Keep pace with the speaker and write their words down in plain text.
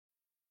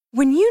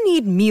When you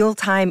need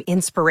mealtime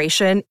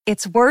inspiration,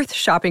 it's worth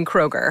shopping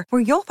Kroger,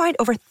 where you'll find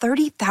over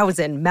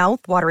 30,000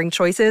 mouth-watering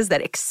choices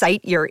that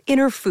excite your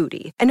inner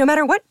foodie. And no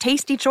matter what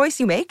tasty choice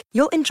you make,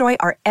 you'll enjoy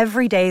our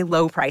everyday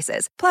low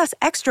prices, plus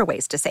extra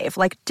ways to save,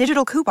 like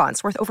digital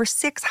coupons worth over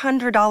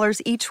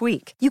 $600 each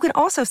week. You can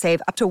also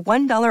save up to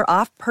 $1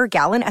 off per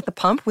gallon at the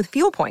pump with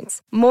fuel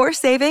points. More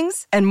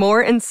savings and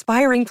more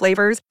inspiring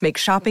flavors make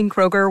shopping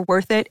Kroger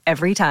worth it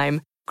every time.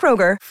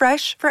 Kroger,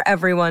 fresh for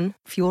everyone.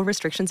 Fuel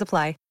restrictions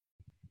apply.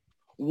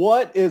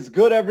 What is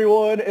good,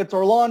 everyone? It's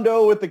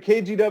Orlando with the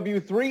KGW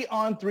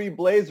 3-on-3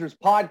 Blazers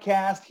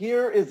podcast.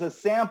 Here is a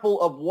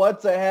sample of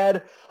what's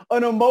ahead.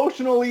 An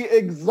emotionally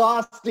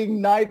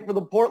exhausting night for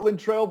the Portland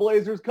Trail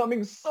Blazers,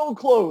 coming so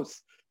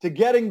close to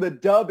getting the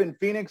dub in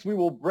Phoenix. We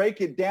will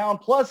break it down.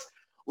 Plus,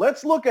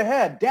 let's look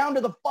ahead down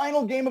to the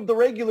final game of the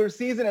regular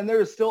season, and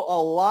there is still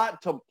a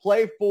lot to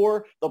play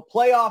for. The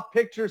playoff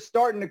picture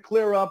starting to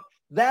clear up.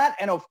 That,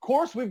 and of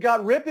course, we've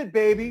got Rip It,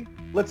 baby.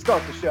 Let's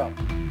start the show.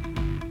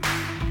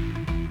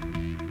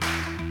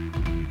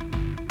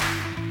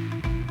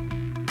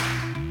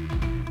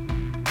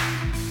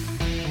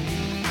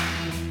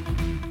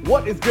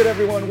 What is good,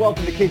 everyone?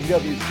 Welcome to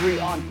KGW's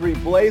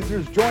 3-on-3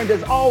 Blazers, joined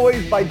as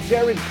always by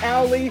Jared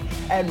Cowley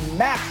and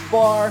Max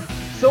Barr.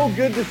 So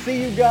good to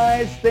see you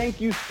guys.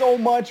 Thank you so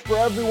much for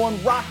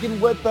everyone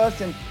rocking with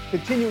us and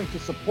continuing to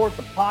support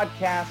the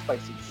podcast by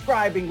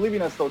subscribing,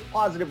 leaving us those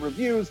positive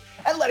reviews,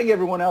 and letting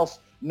everyone else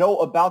know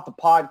about the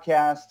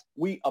podcast.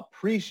 We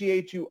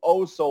appreciate you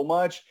oh so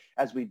much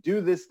as we do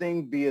this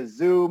thing via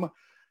Zoom.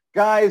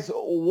 Guys,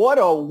 what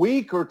a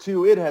week or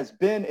two it has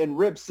been in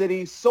Rip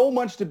City. So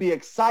much to be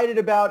excited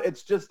about.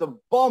 It's just a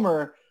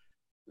bummer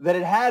that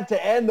it had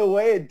to end the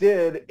way it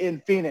did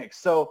in Phoenix.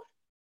 So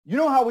you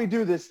know how we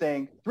do this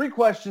thing. 3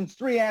 questions,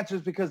 3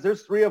 answers, because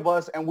there's 3 of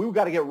us, and we've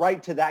got to get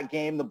right to that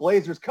game. The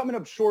Blazers coming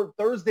up short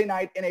Thursday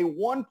night in a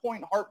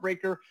 1-point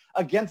heartbreaker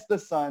against the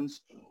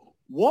Suns.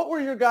 What were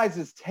your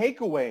guys'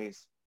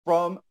 takeaways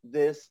from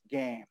this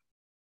game?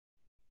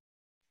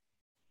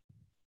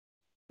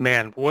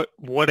 Man,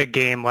 what a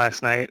game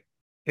last night.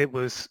 It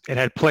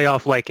had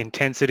playoff-like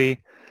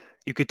intensity.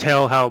 You could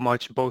tell how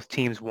much both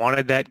teams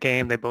wanted that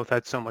game. They both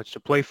had so much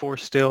to play for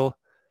still.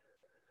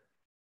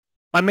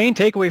 My main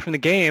takeaway from the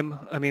game,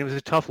 I mean, it was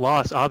a tough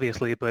loss,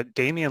 obviously, but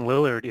Damian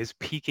Lillard is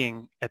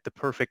peaking at the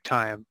perfect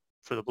time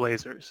for the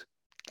Blazers.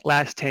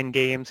 Last 10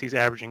 games, he's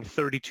averaging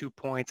 32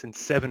 points and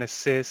 7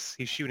 assists.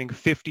 He's shooting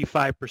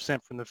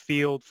 55% from the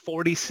field,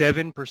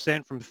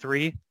 47% from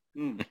 3,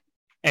 and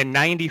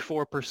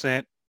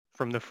 94%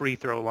 from the free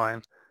throw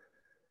line.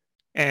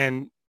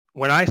 And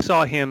when I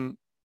saw him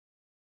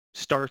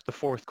start the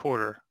fourth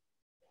quarter,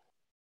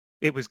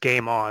 it was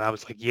game on. I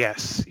was like,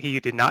 yes. He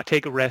did not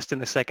take a rest in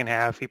the second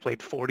half. He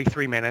played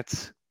 43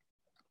 minutes,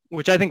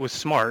 which I think was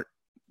smart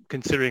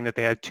considering that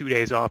they had 2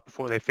 days off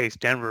before they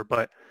faced Denver.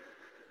 But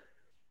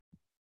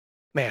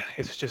man,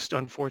 it's just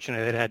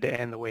unfortunate it had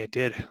to end the way it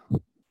did.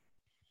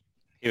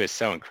 He was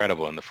so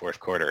incredible in the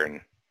fourth quarter,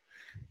 and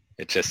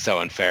it's just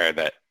so unfair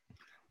that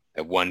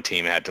one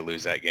team had to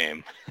lose that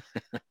game.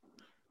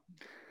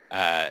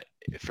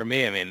 For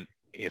me, I mean,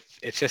 if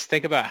it's just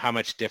think about how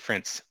much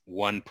difference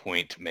 1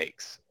 point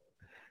makes.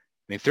 I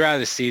mean, throughout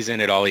the season,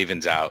 it all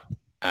evens out.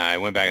 I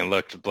went back and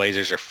looked. The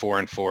Blazers are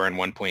 4-4 in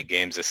 1-point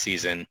games this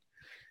season.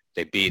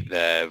 They beat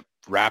the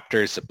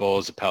Raptors, the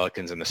Bulls, the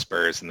Pelicans, and the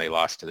Spurs, and they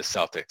lost to the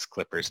Celtics,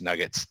 Clippers,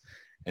 Nuggets,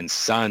 and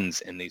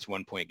Suns in these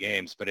 1-point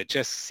games. But it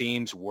just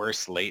seems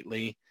worse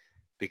lately,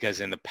 because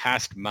in the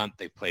past month,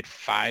 they've played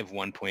 5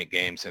 1-point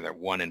games, and they're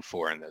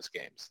 1-4 in those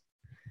games.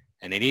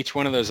 And in each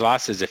one of those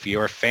losses, if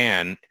you're a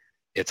fan,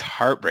 it's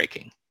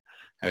heartbreaking.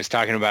 I was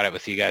talking about it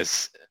with you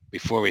guys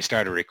before we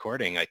started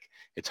recording. Like,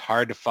 it's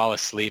hard to fall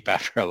asleep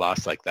after a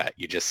loss like that.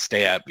 You just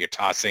stay up, you're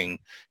tossing,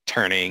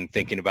 turning,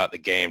 thinking about the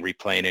game,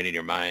 replaying it in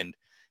your mind.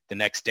 The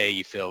next day,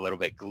 you feel a little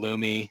bit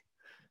gloomy.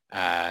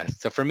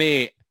 So for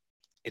me,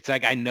 it's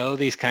like I know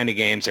these kind of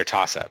games are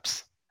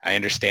toss-ups. I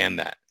understand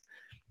that.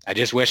 I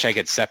just wish I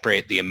could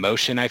separate the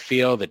emotion I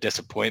feel, the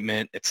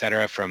disappointment, et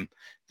cetera, from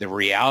the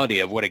reality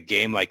of what a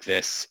game like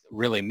this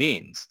really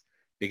means.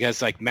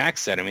 Because like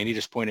Max said, I mean, he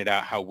just pointed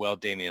out how well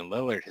Damian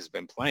Lillard has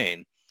been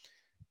playing.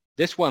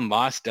 This one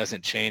loss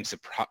doesn't change the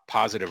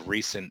positive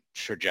recent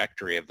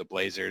trajectory of the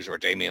Blazers or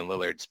Damian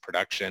Lillard's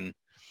production.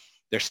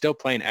 They're still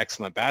playing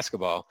excellent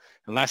basketball.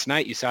 And last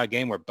night you saw a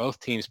game where both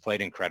teams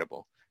played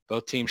incredible.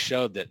 Both teams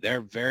showed that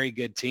they're very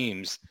good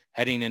teams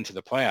heading into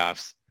the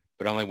playoffs,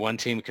 but only one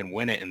team can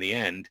win it in the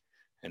end,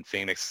 and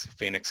Phoenix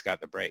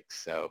got the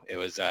breaks. So it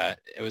was a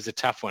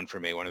tough one for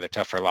me, one of the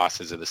tougher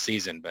losses of the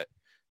season, but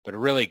a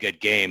really good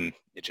game.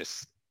 It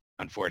just,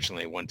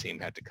 unfortunately, one team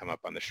had to come up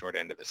on the short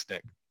end of the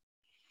stick.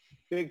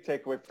 Big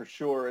takeaway for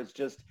sure is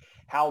just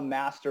how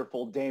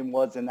masterful Dame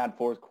was in that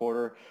fourth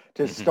quarter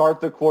to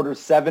start the quarter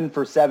 7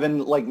 for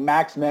 7, like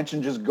Max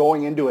mentioned, just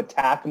going into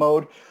attack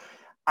mode.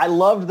 I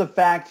loved the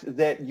fact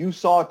that you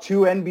saw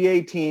 2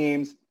 NBA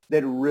teams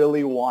that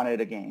really wanted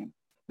a game,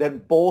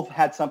 that both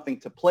had something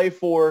to play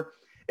for.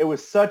 It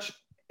was such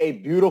a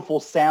beautiful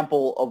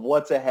sample of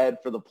what's ahead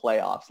for the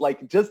playoffs.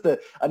 Like just a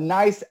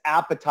nice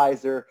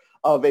appetizer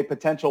of a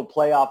potential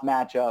playoff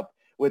matchup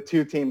with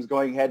two teams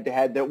going head to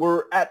head that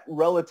were at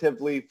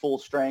relatively full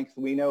strength.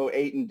 We know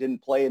Ayton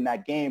didn't play in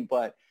that game,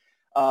 but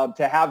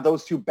to have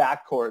those two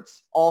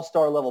backcourts,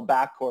 all-star level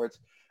backcourts,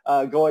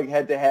 going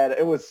head to head,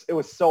 it was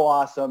so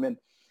awesome. And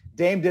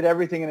Dame did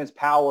everything in his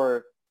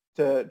power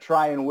to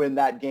try and win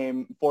that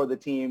game for the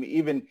team.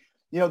 Even,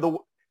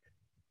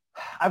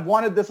 I've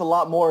wanted this a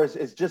lot more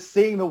is just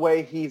seeing the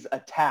way he's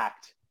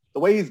attacked, the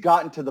way he's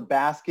gotten to the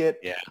basket.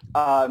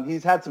 Yeah.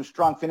 He's had some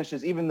strong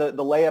finishes, even the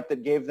layup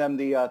that gave them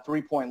the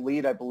 3-point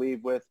lead, I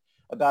believe, with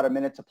about a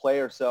minute to play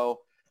or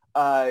so.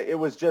 It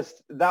was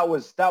just, that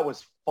was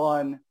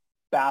fun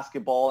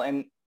basketball.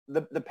 And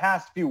the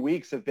past few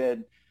weeks have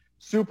been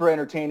super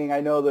entertaining.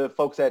 I know the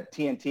folks at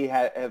TNT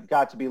have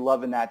got to be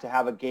loving that, to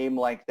have a game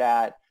like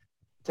that,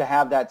 to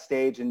have that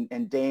stage,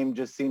 and Dame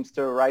just seems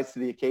to rise to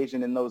the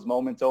occasion in those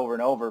moments over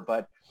and over.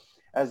 But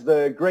as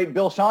the great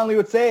Bill Schonely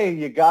would say,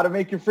 you got to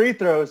make your free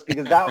throws,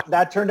 because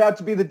that turned out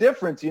to be the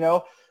difference.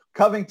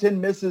 Covington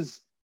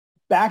misses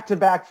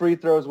back-to-back free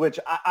throws, which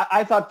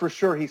I thought for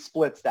sure he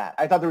splits that.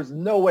 I thought there was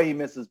no way he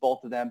misses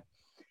both of them.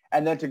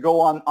 And then to go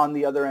on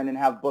the other end and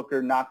have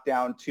Booker knock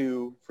down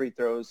 2 free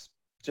throws,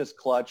 just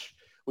clutch.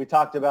 We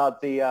talked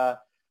about the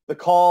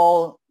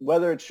call,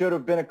 whether it should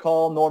have been a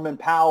call. Norman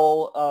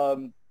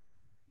Powell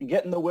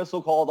getting the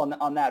whistle called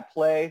on that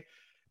play.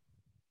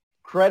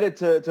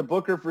 Credit to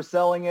Booker for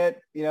selling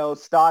it.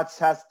 Stotts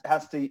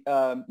has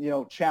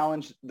to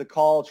challenge the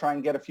call, try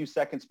and get a few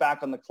seconds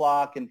back on the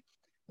clock, and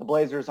the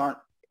Blazers aren't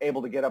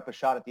able to get up a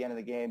shot at the end of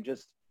the game.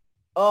 Just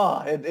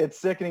it's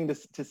sickening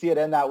to see it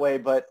end that way,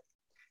 but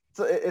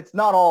it's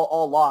not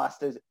all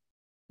lost.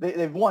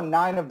 They've won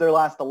 9 of their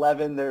last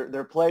 11.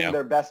 They're playing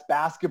their best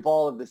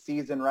basketball of the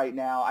season right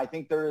now. I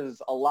think there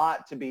is a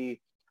lot to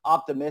be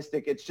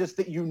optimistic. It's just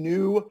that you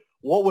knew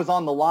what was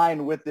on the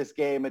line with this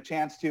game, a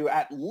chance to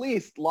at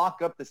least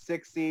lock up the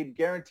 6th seed,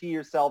 guarantee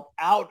yourself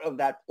out of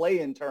that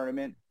play-in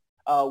tournament,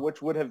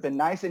 which would have been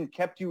nice and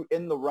kept you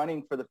in the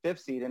running for the 5th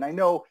seed. And I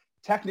know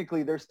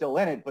technically they're still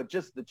in it, but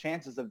just the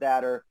chances of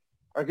that are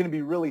going to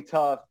be really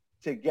tough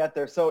to get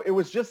there. So it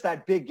was just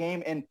that big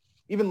game. And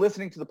even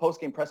listening to the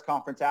post-game press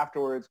conference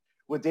afterwards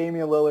with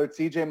Damian Lillard,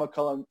 CJ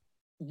McCollum,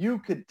 you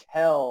could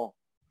tell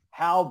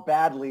how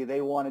badly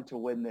they wanted to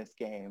win this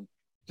game.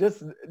 Just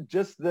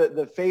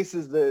the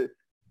faces, the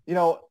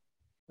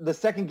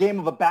second game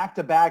of a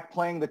back-to-back,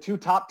 playing the 2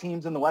 top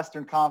teams in the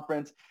Western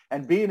Conference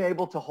and being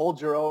able to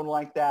hold your own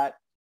like that.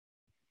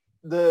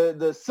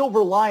 The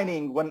silver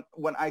lining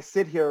when I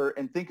sit here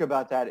and think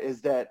about that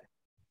is that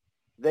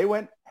they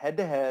went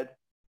head-to-head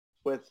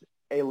with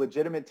a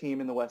legitimate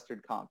team in the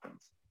Western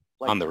Conference.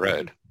 On the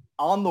road.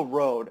 On the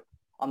road,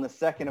 on the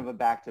second of a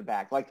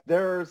back-to-back. Like,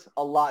 there's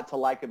a lot to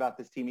like about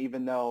this team,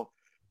 even though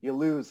you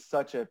lose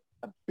such a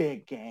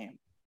big game.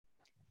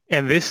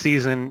 And this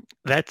season,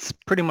 that's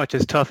pretty much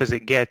as tough as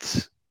it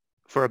gets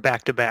for a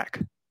back-to-back.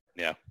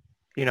 Yeah.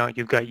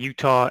 You've got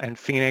Utah and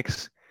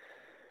Phoenix.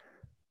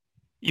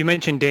 You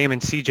mentioned Dame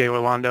and CJ,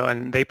 Orlando,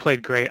 and they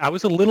played great. I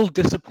was a little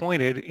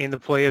disappointed in the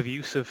play of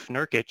Jusuf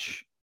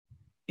Nurkic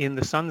in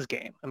the Suns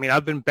game. I mean,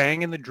 I've been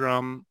banging the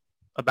drum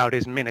about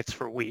his minutes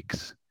for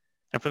weeks.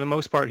 And for the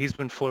most part, he's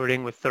been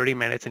flirting with 30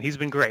 minutes, and he's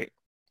been great.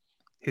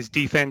 His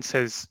defense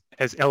has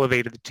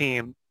elevated the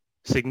team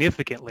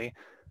significantly.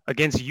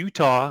 Against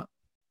Utah,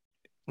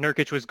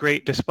 Nurkic was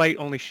great despite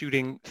only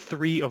shooting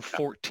 3 of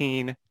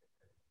 14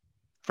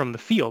 from the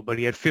field, but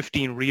he had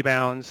 15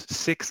 rebounds,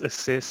 6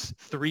 assists,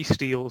 3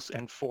 steals,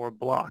 and 4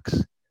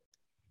 blocks.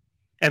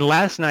 And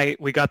last night,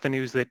 we got the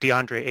news that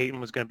DeAndre Ayton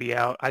was going to be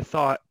out. I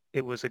thought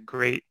it was a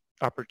great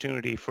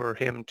opportunity for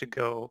him to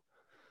go,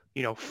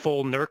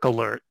 full Nurk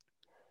alert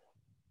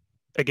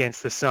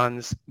against the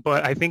Suns,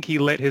 but I think he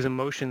let his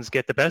emotions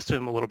get the best of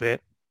him a little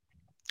bit.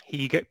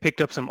 He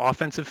picked up some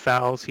offensive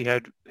fouls. He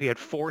had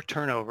 4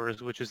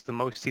 turnovers, which is the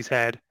most he's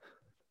had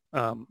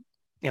in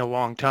a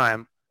long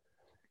time.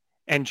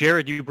 And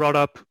Jared, you brought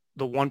up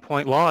the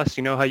 1-point loss.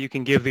 You know how you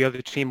can give the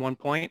other team 1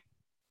 point?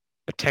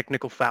 A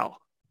technical foul.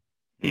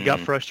 He got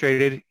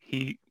frustrated.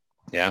 He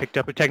picked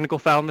up a technical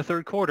foul in the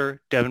 3rd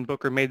quarter. Devin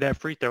Booker made that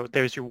free throw.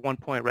 There's your 1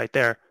 point right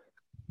there.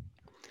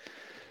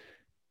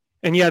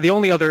 And the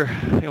only other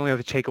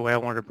takeaway I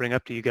wanted to bring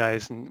up to you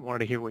guys and wanted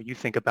to hear what you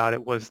think about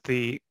it was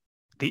the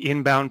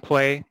inbound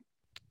play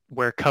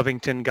where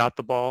Covington got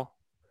the ball.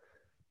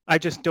 I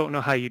just don't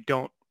know how you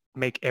don't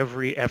make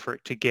every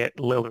effort to get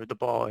Lillard the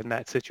ball in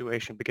that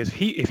situation, because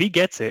if he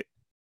gets it,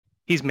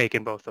 he's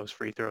making both those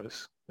free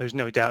throws. There's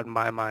no doubt in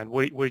my mind.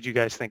 What did you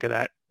guys think of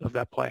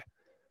that play?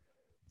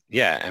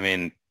 Yeah, I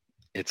mean,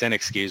 it's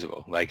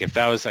inexcusable. Like, if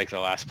that was like the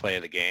last play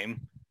of the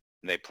game,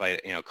 they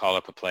call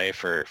up a play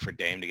for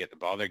Dame to get the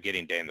ball, they're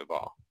getting Dame the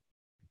ball.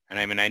 And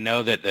I mean, I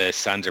know that the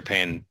Suns are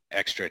paying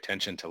extra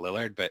attention to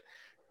Lillard, but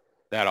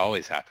that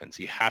always happens.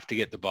 You have to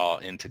get the ball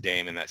into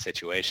Dame in that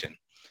situation.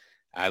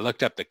 I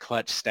looked up the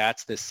clutch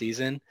stats this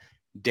season.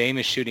 Dame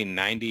is shooting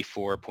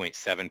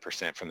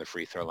 94.7% from the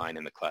free throw line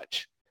in the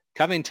clutch.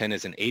 Covington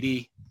is an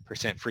 80%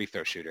 free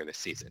throw shooter this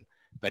season,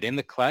 but in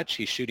the clutch,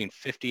 he's shooting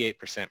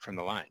 58% from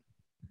the line.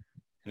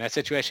 In that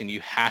situation,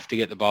 you have to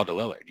get the ball to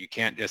Lillard. You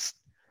can't just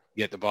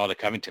get the ball to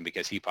Covington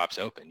because he pops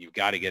open. You've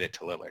got to get it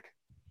to Lillard.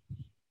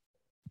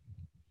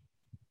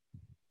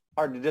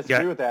 Hard to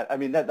disagree with that. I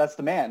mean, that's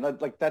the man.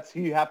 Like that's who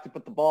you have to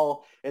put the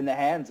ball in the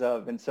hands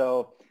of. And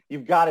so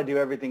you've got to do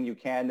everything you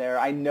can there.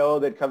 I know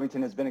that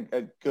Covington has been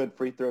a good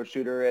free throw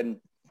shooter, and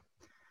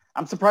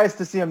I'm surprised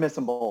to see him miss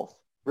them both.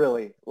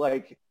 Really,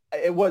 like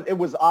it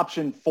was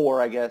option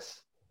 4, I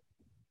guess,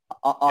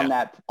 on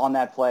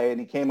that play, and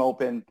he came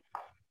open.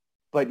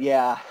 But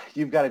yeah,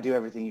 you've got to do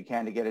everything you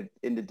can to get it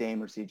into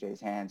Dame or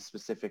CJ's hands,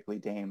 specifically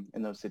Dame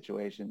in those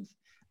situations.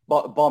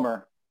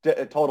 Bummer,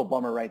 a total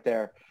bummer right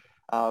there.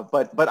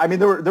 But I mean,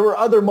 there were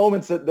other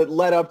moments that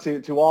led up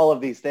to all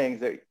of these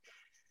things that,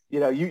 you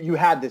know, you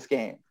had this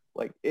game.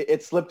 Like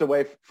it slipped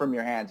away from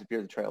your hands if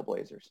you're the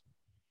Trailblazers.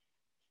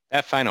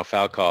 That final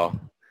foul call,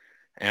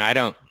 and I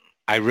don't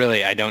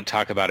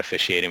talk about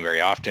officiating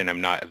very often.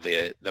 I'm not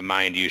the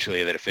mind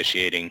usually that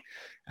officiating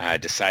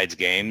decides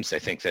games. I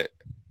think that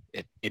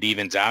it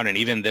evens out, and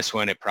even this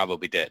one, it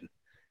probably did.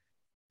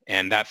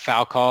 And that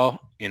foul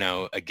call, you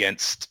know,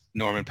 against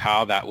Norman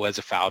Powell, that was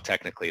a foul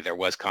technically. There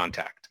was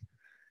contact.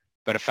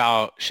 But a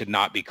foul should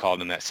not be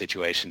called in that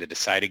situation to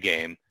decide a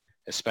game,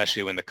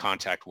 especially when the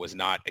contact was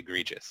not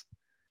egregious.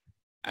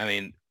 I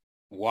mean,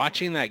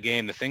 watching that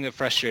game, the thing that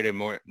frustrated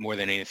more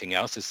than anything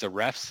else is the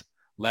refs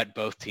let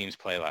both teams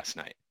play last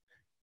night.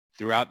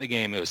 Throughout the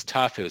game, it was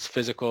tough. It was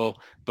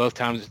physical.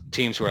 Both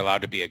teams were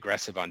allowed to be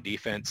aggressive on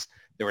defense.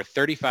 There were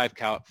 35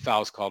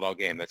 fouls called all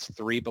game. That's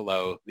 3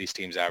 below these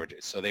teams'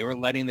 averages. So they were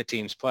letting the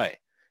teams play.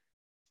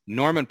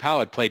 Norman Powell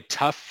had played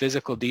tough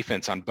physical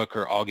defense on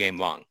Booker all game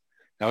long.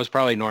 That was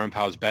probably Norman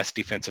Powell's best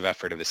defensive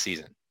effort of the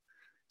season.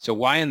 So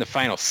why in the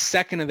final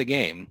second of the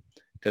game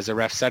does the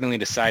ref suddenly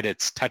decide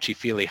it's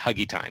touchy-feely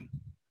huggy time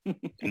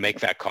and make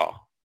that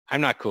call?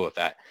 I'm not cool with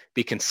that.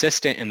 Be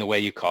consistent in the way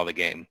you call the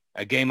game.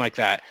 A game like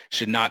that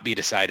should not be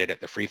decided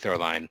at the free throw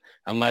line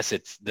unless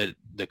it's the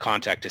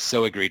contact is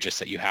so egregious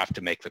that you have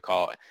to make the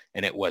call,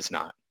 and it was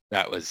not.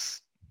 That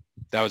was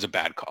a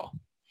bad call.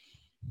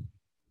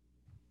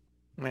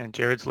 Man,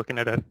 Jared's looking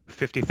at a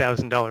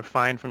 $50,000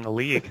 fine from the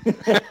league.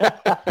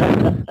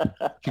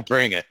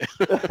 Bring it.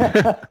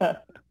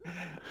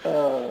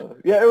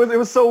 Yeah, it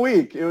was so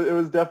weak. It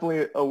was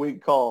definitely a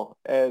weak call,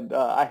 and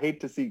I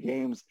hate to see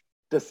games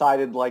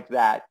decided like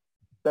that.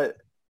 But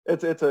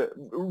it's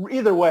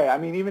either way. I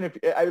mean, even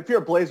if you're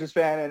a Blazers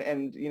fan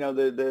and you know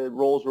the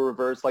roles were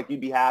reversed, like you'd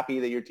be happy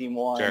that your team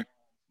won. Sure.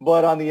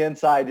 But on the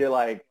inside, you're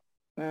like,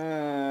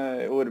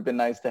 it would have been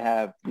nice to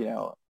have, you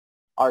know,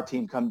 our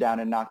team come down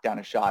and knock down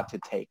a shot to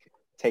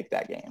take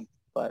that game.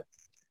 But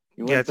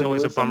yeah, it's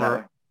always a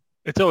bummer.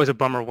 It's always a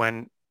bummer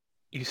when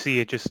you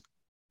see just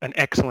an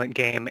excellent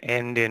game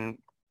end in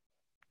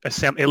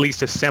at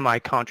least a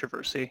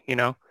semi-controversy, you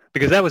know,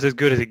 because that was as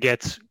good as it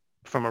gets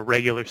from a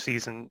regular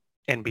season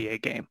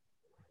NBA game.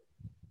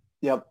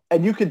 Yep,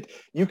 and you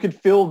could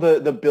feel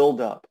the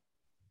build-up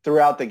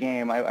throughout the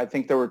game. I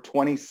think there were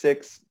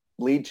 26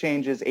 lead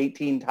changes,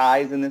 18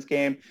 ties in this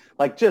game.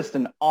 Like just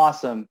an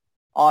awesome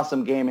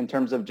game in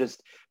terms of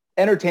just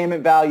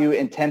entertainment value,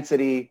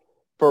 intensity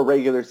for a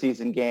regular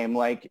season game.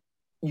 Like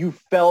you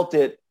felt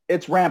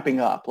it's ramping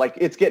up, like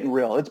it's getting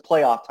real. It's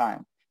playoff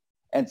time.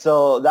 And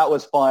so that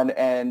was fun.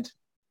 And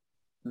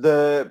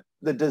the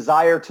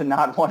desire to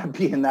not want to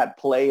be in that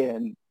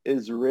play-in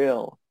is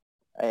real.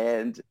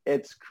 And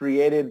it's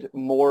created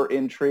more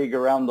intrigue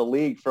around the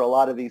league for a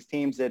lot of these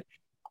teams that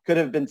could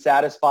have been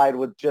satisfied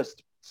with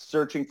just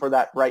searching for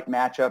that right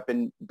matchup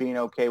and being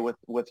okay with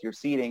your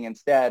seeding.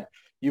 Instead,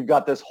 you've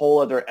got this whole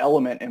other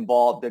element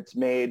involved that's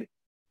made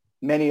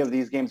many of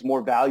these games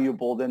more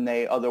valuable than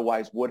they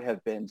otherwise would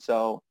have been.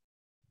 So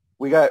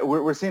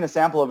we're seeing a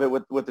sample of it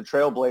with the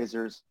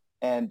Trailblazers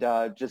and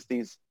just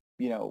these,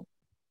 you know,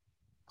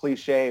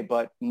 cliche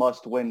but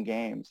must-win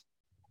games.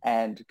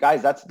 And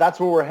guys, that's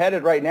where we're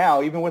headed right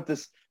now. Even with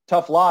this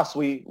tough loss,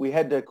 we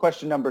head to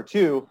question number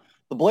 2.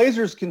 The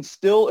Blazers can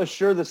still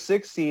assure the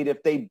 6th seed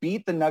if they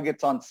beat the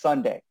Nuggets on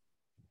Sunday.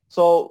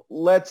 So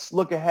let's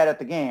look ahead at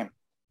the game.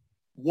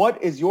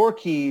 What is your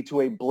key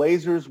to a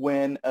Blazers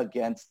win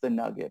against the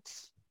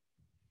Nuggets?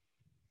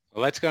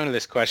 Well, let's go into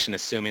this question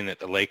assuming that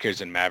the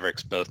Lakers and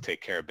Mavericks both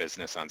take care of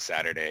business on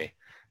Saturday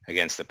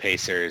against the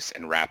Pacers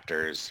and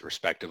Raptors,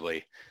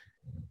 respectively.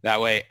 That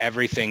way,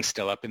 everything's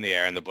still up in the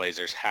air and the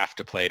Blazers have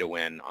to play to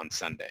win on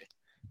Sunday.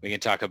 We can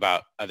talk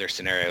about other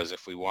scenarios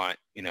if we want,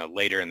 you know,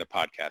 later in the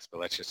podcast, but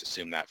let's just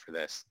assume that for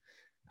this.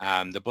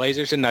 The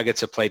Blazers and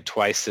Nuggets have played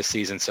twice this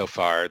season so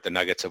far. The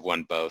Nuggets have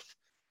won both.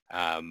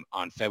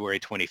 On February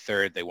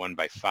 23rd, they won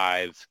by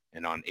 5,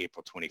 and on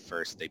April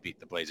 21st, they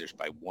beat the Blazers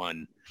by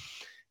 1.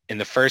 In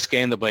the first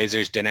game, the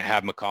Blazers didn't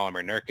have McCollum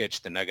or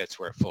Nurkic. The Nuggets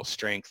were at full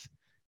strength.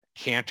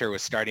 Cantor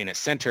was starting at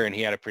center, and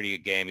he had a pretty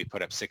good game. He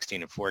put up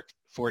 16 and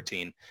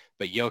 14,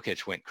 but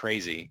Jokic went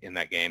crazy in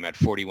that game, had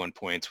 41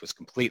 points, was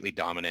completely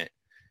dominant.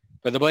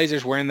 But the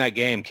Blazers were in that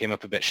game, came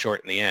up a bit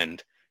short in the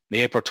end. In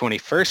the April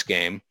 21st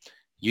game,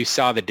 you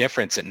saw the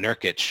difference that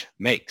Nurkic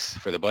makes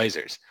for the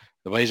Blazers.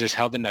 The Blazers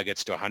held the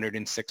Nuggets to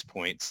 106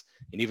 points.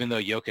 And even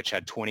though Jokic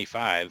had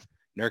 25,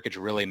 Nurkic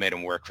really made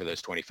him work for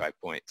those 25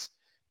 points.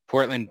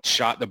 Portland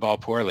shot the ball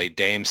poorly.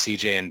 Dame,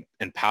 CJ,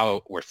 and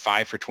Powell were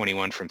 5 for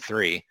 21 from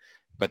 3,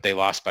 but they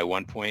lost by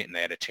 1 point and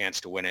they had a chance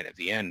to win it at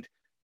the end.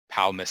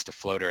 Powell missed a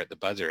floater at the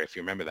buzzer, if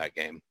you remember that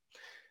game.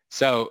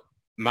 So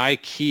my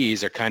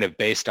keys are kind of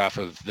based off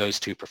of those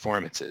two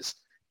performances.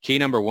 Key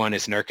number one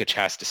is Nurkic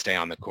has to stay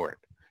on the court.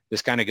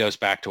 This kind of goes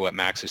back to what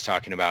Max was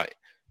talking about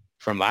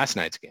from last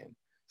night's game.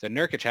 So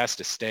Nurkic has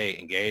to stay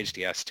engaged.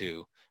 He has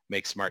to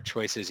make smart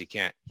choices. He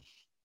can't,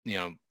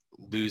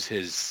 lose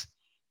his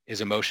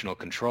emotional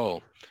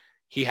control.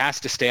 He has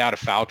to stay out of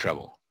foul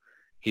trouble.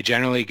 He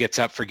generally gets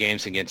up for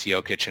games against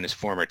Jokic and his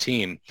former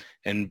team,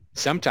 and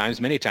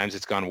many times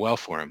it's gone well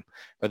for him.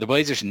 But the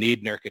Blazers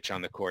need Nurkic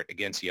on the court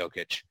against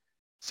Jokic,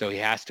 so he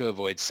has to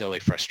avoid silly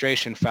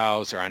frustration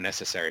fouls or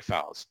unnecessary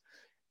fouls.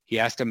 He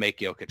has to make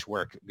Jokic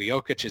work.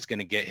 Jokic is going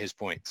to get his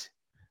points,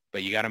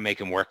 but you got to make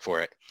him work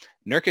for it.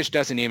 Nurkic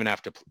doesn't even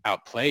have to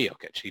outplay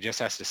Jokic. He just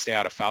has to stay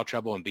out of foul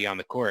trouble and be on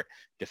the court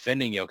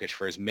defending Jokic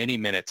for as many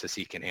minutes as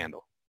he can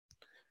handle.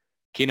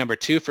 Key number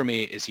two for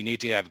me is you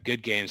need to have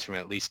good games from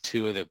at least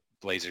two of the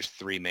Blazers'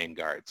 three main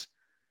guards.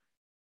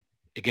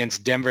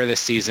 Against Denver this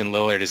season,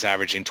 Lillard is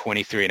averaging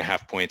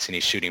 23.5 points, and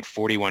he's shooting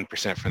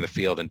 41% from the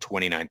field and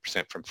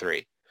 29% from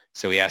three.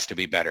 So he has to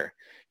be better.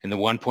 In the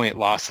 1 point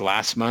loss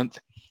last month,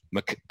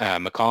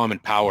 McCollum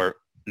and Powell,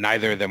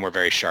 neither of them were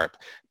very sharp.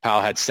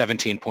 Powell had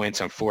 17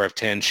 points on 4 of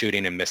 10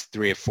 shooting and missed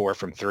 3 of 4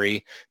 from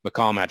 3.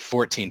 McCollum had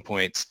 14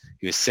 points.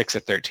 He was 6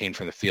 of 13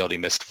 from the field. He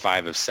missed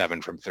 5 of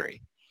 7 from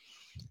 3.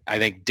 I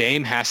think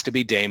Dame has to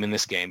be Dame in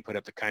this game, put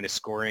up the kind of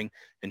scoring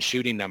and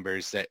shooting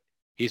numbers that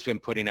he's been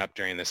putting up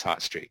during this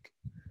hot streak.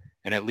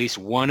 And at least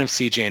one of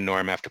CJ and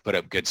Norm have to put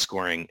up good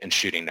scoring and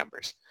shooting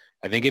numbers.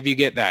 I think if you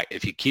get that,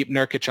 if you keep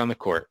Nurkic on the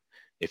court,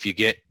 if you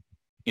get,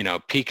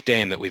 peak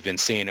Dame that we've been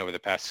seeing over the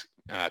past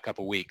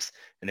couple weeks,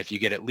 and if you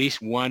get at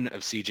least one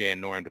of CJ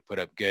and Norm to put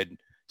up good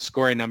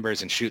scoring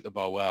numbers and shoot the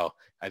ball well,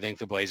 I think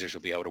the Blazers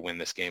will be able to win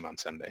this game on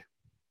Sunday.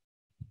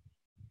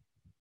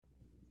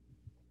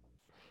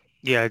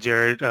 Yeah,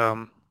 Jared,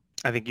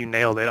 I think you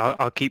nailed it.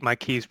 I'll keep my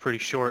keys pretty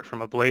short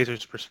from a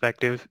Blazers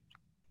perspective.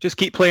 Just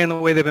keep playing the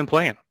way they've been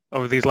playing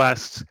over these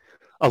last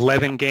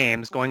 11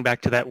 games, going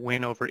back to that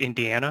win over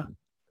Indiana.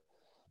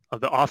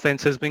 The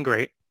offense has been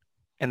great,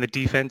 and the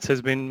defense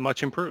has been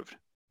much improved.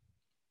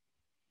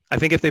 I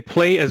think if they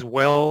play as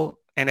well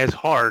and as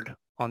hard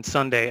on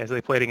Sunday as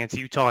they played against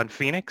Utah and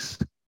Phoenix,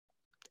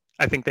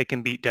 I think they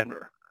can beat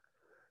Denver.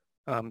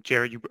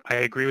 Jared, I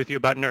agree with you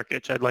about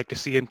Nurkic. I'd like to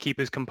see him keep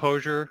his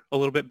composure a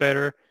little bit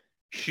better,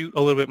 shoot a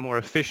little bit more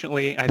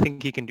efficiently. I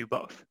think he can do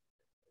both.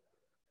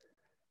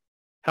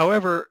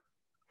 However,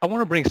 I want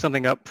to bring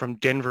something up from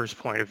Denver's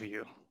point of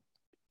view.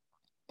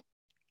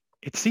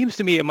 It seems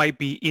to me it might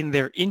be in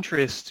their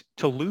interest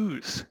to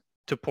lose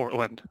to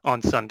Portland on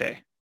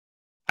Sunday.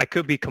 I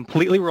could be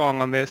completely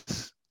wrong on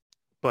this,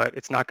 but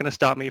it's not going to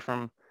stop me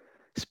from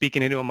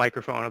speaking into a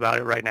microphone about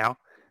it right now.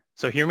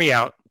 So hear me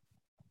out.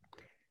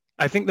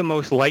 I think the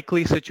most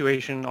likely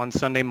situation on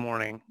Sunday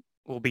morning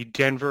will be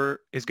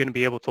Denver is going to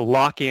be able to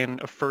lock in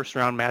a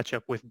first-round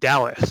matchup with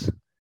Dallas,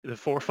 the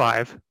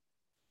 4-5,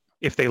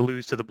 if they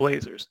lose to the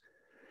Blazers.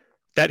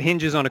 That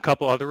hinges on a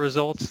couple other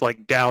results,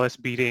 like Dallas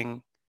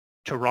beating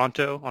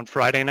Toronto on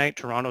Friday night.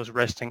 Toronto's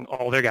resting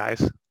all their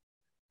guys.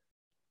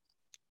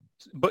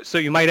 But so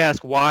you might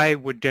ask, why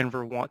would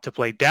Denver want to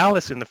play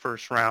Dallas in the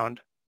first round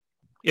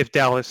if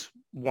Dallas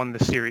won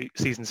the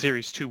season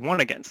series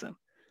 2-1 against them?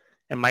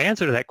 And my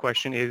answer to that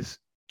question is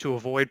to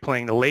avoid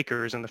playing the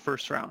Lakers in the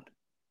first round.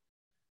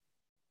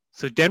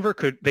 So Denver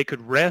could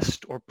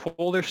rest or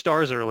pull their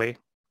stars early.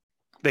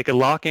 They could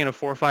lock in a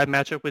 4-5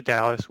 matchup with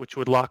Dallas, which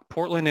would lock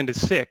Portland into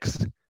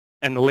 6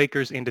 and the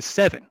Lakers into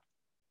 7.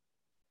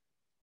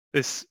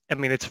 It's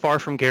far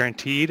from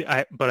guaranteed,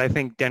 but I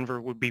think Denver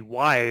would be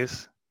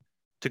wise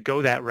to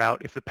go that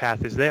route if the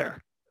path is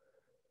there.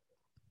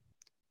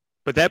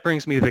 But that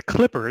brings me to the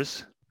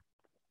Clippers.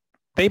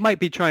 They might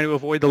be trying to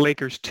avoid the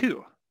Lakers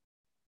too.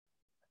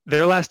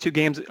 Their last 2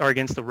 games are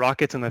against the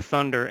Rockets and the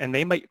Thunder, and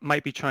they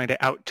might be trying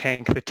to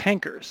out-tank the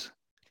tankers.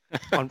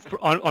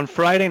 On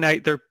Friday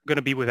night, they're going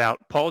to be without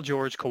Paul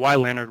George,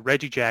 Kawhi Leonard,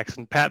 Reggie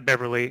Jackson, Pat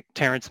Beverly,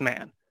 Terrence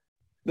Mann.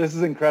 This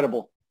is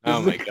incredible.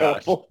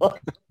 Gosh.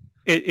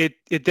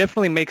 It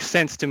definitely makes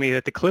sense to me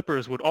that the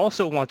Clippers would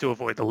also want to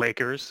avoid the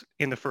Lakers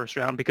in the first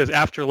round, because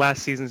after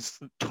last season's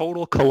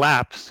total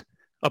collapse,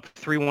 up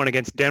 3-1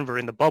 against Denver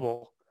in the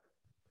bubble,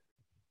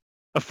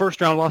 a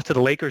first-round loss to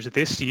the Lakers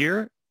this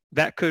year,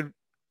 that could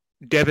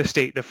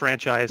devastate the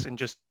franchise and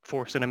just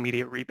force an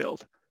immediate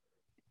rebuild.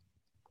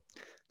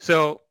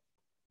 So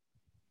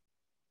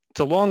it's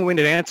a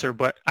long-winded answer,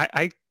 but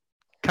I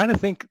kind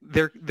of think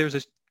there's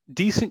a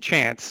decent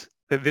chance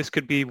that this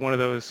could be one of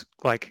those,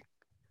 like,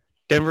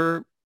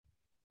 Denver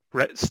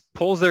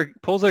pulls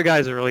their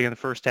guys early in the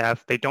first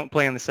half. They don't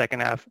play in the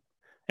second half,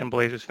 and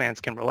Blazers fans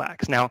can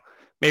relax. Now,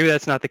 maybe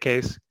that's not the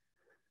case.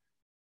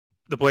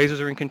 the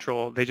Blazers are in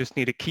control. They just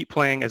need to keep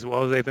playing as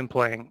well as they've been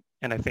playing,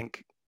 and I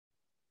think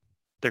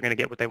they're going to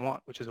get what they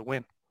want, which is a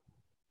win.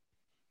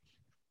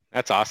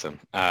 That's awesome.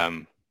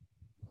 And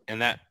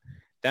that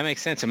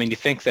makes sense. I mean, you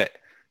think that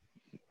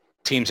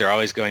teams are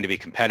always going to be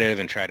competitive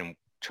and try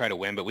to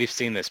win, but we've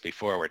seen this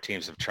before where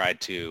teams have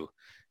tried to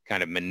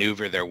kind of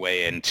maneuver their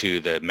way into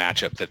the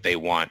matchup that they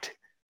want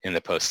in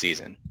the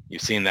postseason.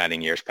 You've seen that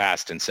in years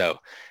past. And so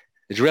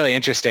it's really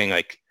interesting,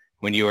 like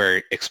when you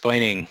were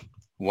explaining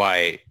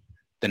why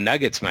the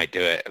Nuggets might do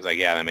it, I was like,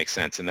 yeah, that makes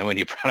sense. And then when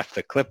you brought up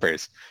the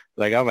Clippers,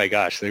 like, oh my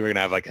gosh, they were going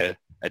to have like a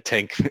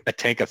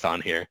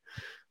tankathon here.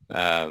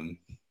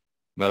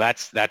 Well,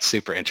 that's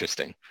super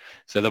interesting.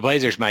 So the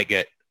Blazers might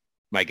get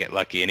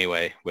lucky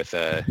anyway with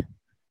a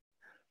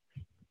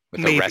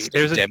rest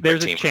there's Denver a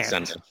team chance.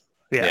 Sunday.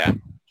 Yeah.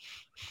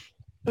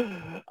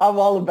 I'm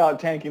all about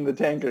tanking the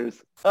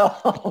tankers.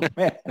 Oh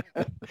man,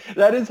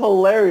 that is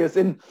hilarious.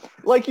 And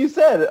like you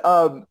said,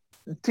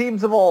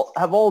 teams have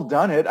all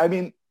done it. I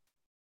mean,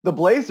 the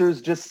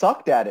Blazers just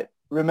sucked at it.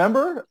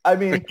 Remember? I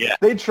mean,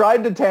 They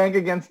tried to tank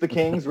against the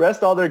Kings,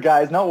 rest all their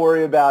guys, not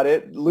worry about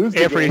it, lose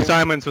the Anthony game.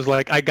 Simons was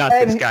like, I got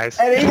this, guys.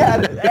 And he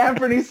had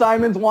Anthony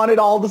Simons wanted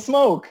all the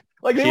smoke.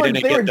 Like he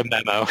didn't get the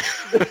memo.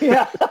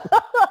 Yeah.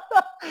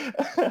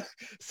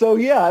 So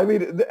yeah, I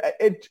mean,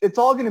 it's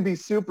all going to be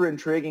super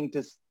intriguing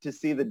to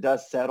see the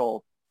dust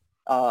settle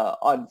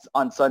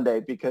on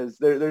Sunday, because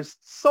there's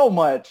so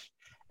much,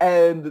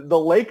 and the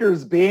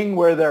Lakers being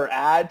where they're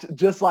at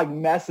just like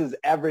messes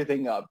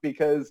everything up,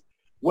 because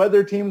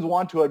whether teams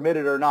want to admit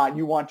it or not,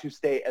 you want to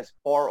stay as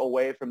far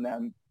away from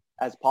them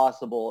as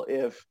possible.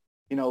 If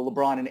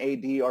LeBron and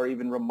AD are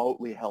even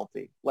remotely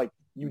healthy, like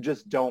you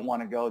just don't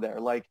want to go there.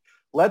 Like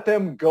let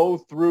them go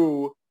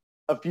through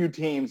a few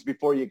teams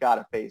before you got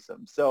to face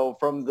them. So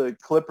from the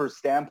Clippers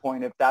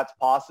standpoint, if that's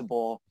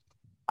possible,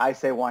 I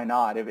say why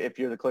not? If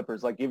you're the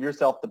Clippers, like give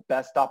yourself the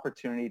best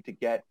opportunity to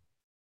get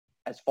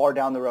as far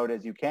down the road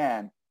as you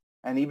can.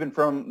 And even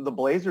from the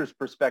Blazers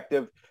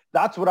perspective,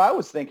 that's what I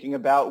was thinking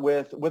about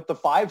with the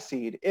 5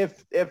 seed.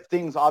 If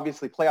things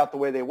obviously play out the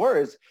way they were,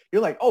 is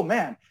you're like, oh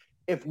man,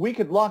 if we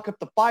could lock up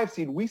the 5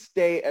 seed, we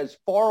stay as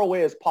far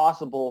away as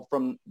possible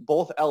from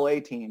both LA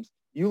teams.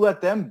 You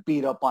let them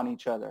beat up on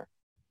each other.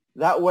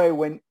 That way,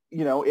 when,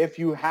 if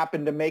you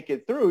happen to make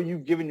it through,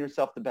 you've given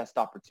yourself the best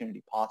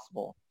opportunity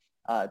possible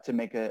to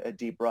make a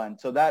deep run.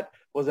 So that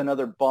was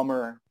another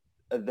bummer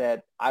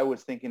that I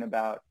was thinking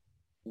about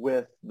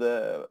with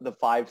the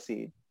 5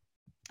 seed.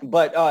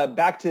 But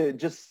back to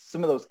just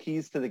some of those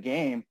keys to the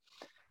game.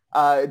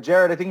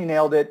 Jared, I think you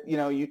nailed it.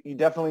 You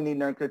definitely need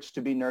Nurkic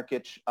to be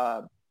Nurkic.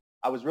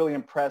 I was really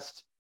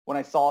impressed when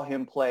I saw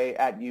him play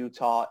at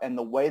Utah and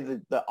the way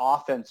that the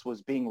offense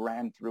was being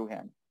ran through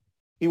him.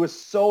 He was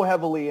so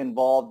heavily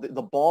involved.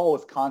 The ball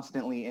was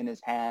constantly in his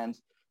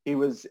hands. He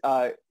was,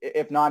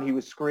 if not, he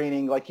was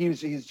screening. Like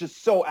he's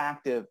just so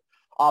active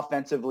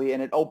offensively,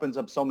 and it opens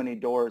up so many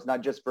doors,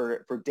 not just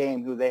for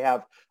Dame, who they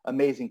have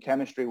amazing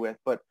chemistry with,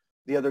 but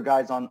the other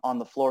guys on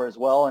the floor as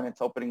well. And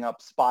it's opening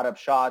up spot-up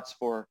shots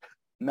for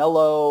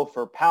Melo,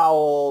 for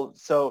Powell.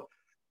 So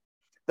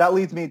that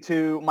leads me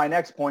to my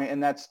next point,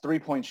 and that's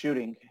three-point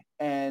shooting.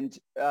 And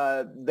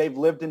they've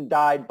lived and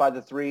died by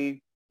the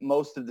three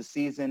most of the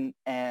season,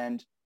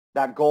 and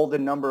that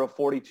golden number of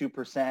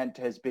 42%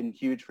 has been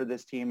huge for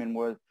this team, and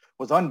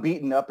was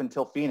unbeaten up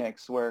until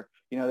Phoenix, where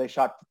they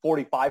shot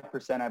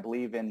 45%, I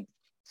believe, and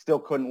still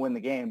couldn't win the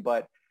game.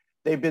 But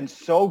they've been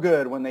so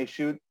good when they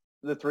shoot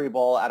the three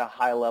ball at a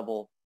high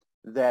level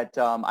that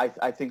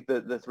I think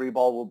that the three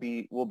ball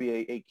will be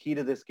a key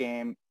to this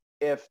game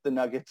if the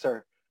Nuggets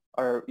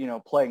are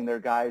playing their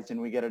guys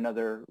and we get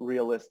another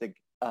realistic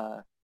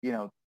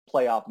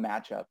playoff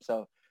matchup.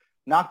 So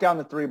knock down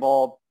the three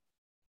ball,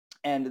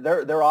 and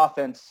their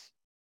offense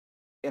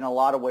in a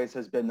lot of ways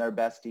has been their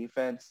best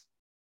defense.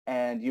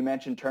 And you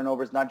mentioned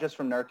turnovers, not just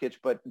from Nurkic,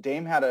 but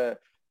Dame had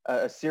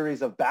a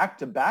series of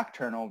back-to-back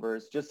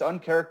turnovers, just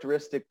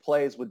uncharacteristic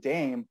plays with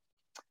Dame.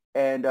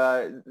 And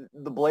the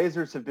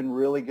Blazers have been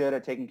really good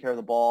at taking care of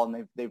the ball,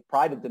 and they've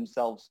prided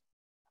themselves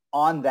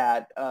on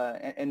that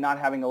and not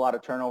having a lot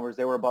of turnovers.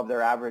 They were above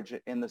their average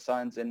in the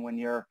Suns. And when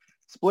you're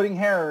splitting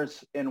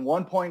hairs in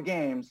 1-point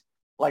games,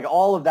 like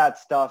all of that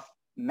stuff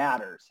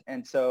matters.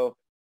 And so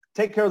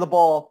take care of the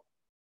ball,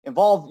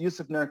 involve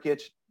Yusuf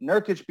Nurkic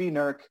be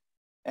Nurk,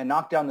 and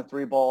knock down the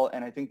three ball.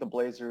 And I think the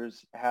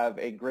Blazers have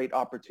a great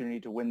opportunity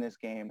to win this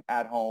game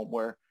at home,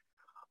 where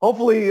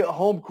hopefully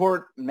home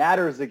court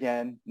matters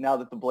again now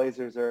that the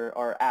Blazers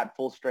are at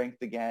full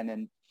strength again.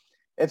 And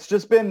it's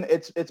just been,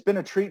 it's been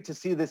a treat to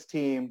see this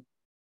team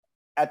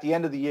at the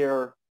end of the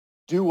year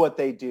do what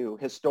they do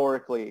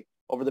historically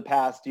over the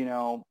past,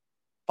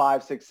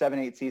 5, 6, 7,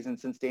 8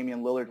 seasons since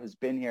Damian Lillard has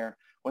been here.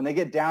 When they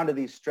get down to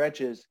these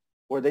stretches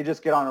where they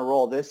just get on a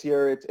roll. This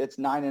year it's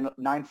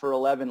 9 for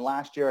 11.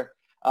 Last year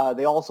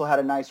they also had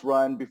a nice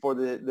run before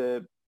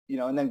the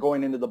and then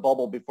going into the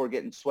bubble before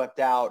getting swept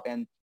out,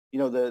 and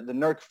the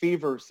Nurk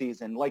fever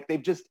season. Like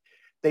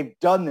they've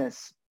done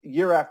this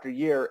year after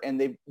year,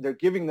 and they're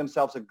giving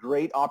themselves a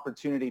great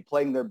opportunity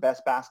playing their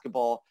best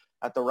basketball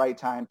at the right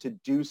time to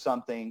do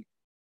something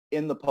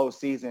in the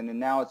postseason. And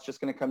now it's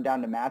just going to come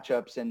down to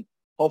matchups, and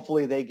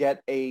hopefully they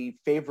get a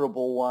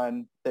favorable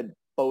one that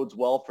bodes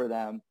well for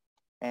them.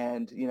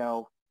 And, you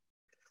know,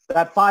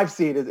 that 5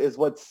 seed is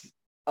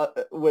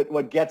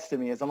what gets to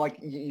me is I'm like,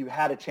 you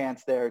had a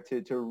chance there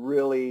to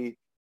really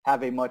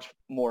have a much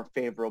more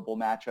favorable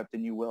matchup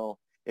than you will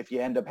if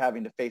you end up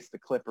having to face the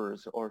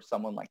Clippers or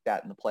someone like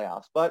that in the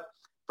playoffs. But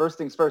first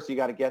things first, you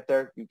got to get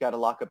there. You've got to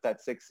lock up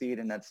that 6 seed,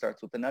 and that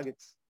starts with the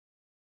Nuggets.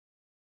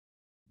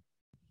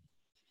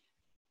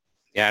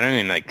 Yeah, I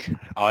mean, like,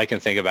 all I can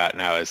think about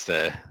now is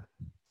the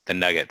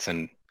Nuggets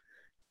and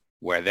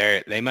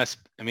where they must,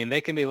 I mean,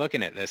 they can be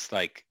looking at this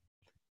like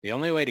the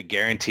only way to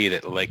guarantee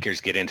that the Lakers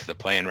get into the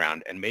play-in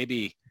round and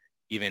maybe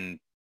even,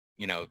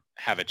 you know,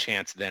 have a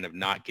chance then of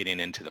not getting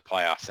into the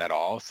playoffs at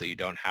all, so you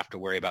don't have to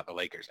worry about the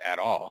Lakers at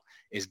all,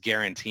 is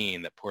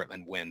guaranteeing that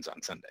Portland wins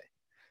on Sunday.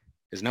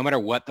 Because no matter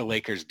what the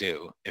Lakers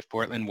do, if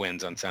Portland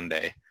wins on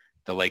Sunday,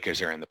 the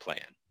Lakers are in the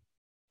play-in.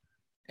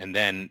 And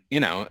then, you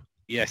know,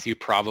 yes, you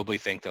probably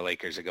think the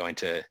Lakers are going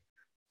to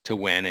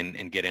win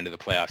and get into the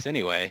playoffs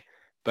anyway.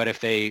 But if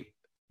they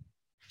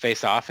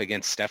face off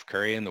against Steph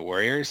Curry and the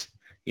Warriors,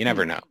 you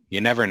never know.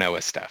 You never know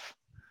with Steph.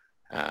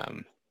 Now,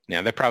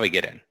 they'll probably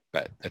get in,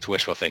 but it's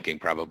wishful thinking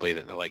probably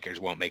that the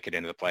Lakers won't make it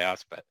into the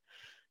playoffs. But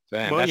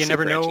man, well, you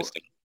never know.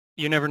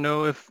 You never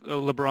know if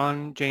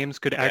LeBron James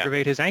could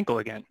aggravate his ankle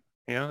again.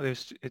 You know,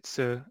 it's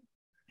a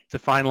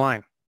fine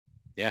line.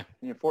 Yeah,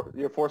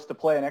 you're forced to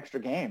play an extra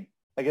game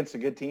against a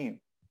good team.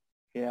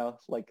 You know,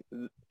 like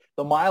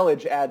the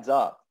mileage adds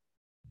up.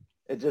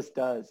 It just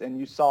does. And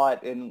you saw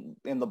it in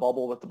the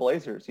bubble with the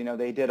Blazers. You know,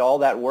 they did all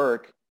that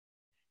work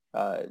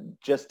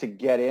just to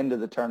get into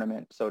the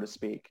tournament, so to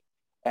speak.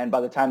 And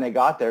by the time they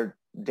got there,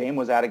 Dame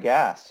was out of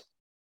gas.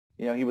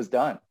 You know, he was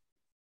done.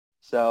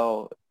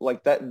 So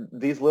like that,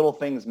 these little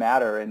things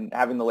matter, and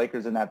having the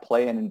Lakers in that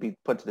play-in and be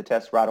put to the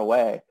test right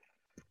away,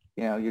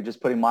 you know, you're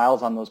just putting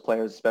miles on those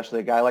players, especially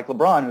a guy like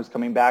LeBron who's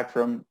coming back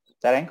from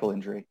that ankle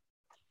injury.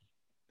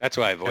 That's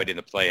why avoiding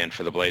the play-in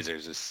for the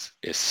Blazers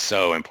is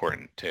so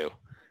important too.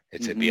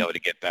 It's to be able to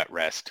get that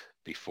rest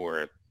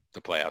before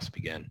the playoffs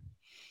begin.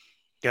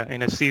 Yeah,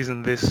 in a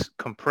season this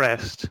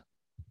compressed,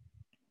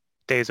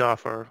 days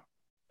off are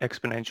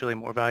exponentially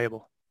more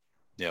valuable.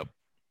 Yep.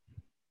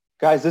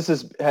 Guys, this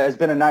has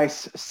been a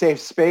nice, safe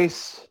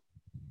space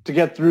to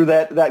get through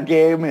that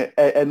game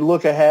and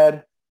look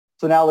ahead.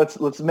 So now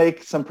let's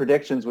make some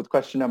predictions with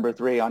question number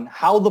 3 on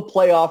how the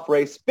playoff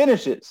race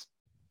finishes.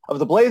 Of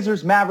the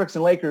Blazers, Mavericks,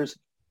 and Lakers,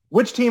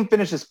 which team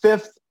finishes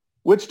 5th,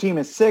 which team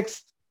is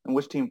 6th, and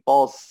which team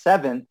falls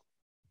 7th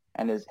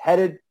and is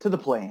headed to the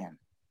play-in?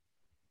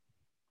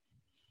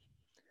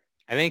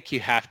 I think you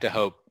have to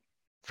hope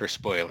for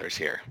spoilers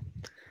here.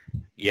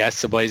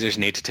 Yes, the Blazers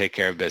need to take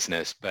care of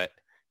business, but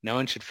no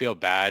one should feel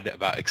bad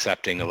about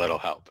accepting a little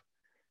help.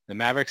 The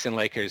Mavericks and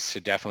Lakers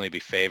should definitely be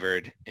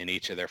favored in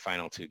each of their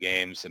final 2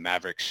 games. The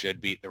Mavericks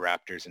should beat the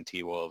Raptors and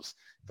T-Wolves.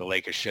 The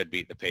Lakers should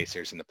beat the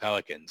Pacers and the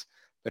Pelicans.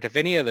 But if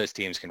any of those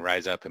teams can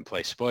rise up and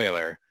play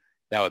spoiler,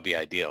 that would be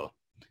ideal.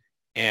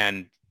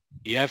 And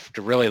you have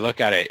to really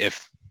look at it.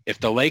 If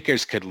the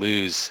Lakers could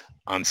lose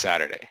on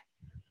Saturday,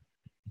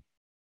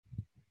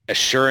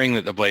 assuring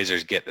that the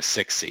Blazers get the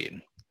 6th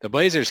seed, the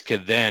Blazers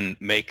could then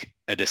make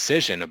a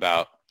decision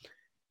about,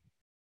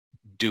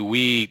 do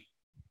we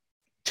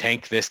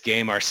tank this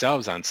game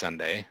ourselves on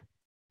Sunday?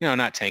 You know,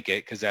 not tank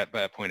it, because at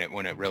that point it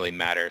wouldn't really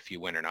matter if you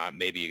win or not.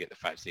 Maybe you get the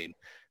 5 seed.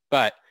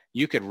 But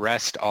you could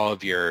rest all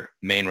of your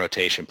main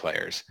rotation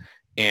players.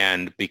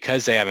 And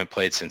because they haven't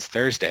played since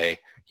Thursday,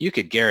 you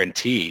could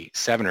guarantee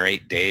 7 or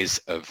 8 days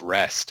of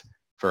rest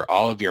for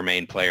all of your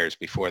main players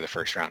before the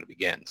first round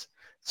begins.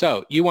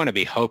 So you want to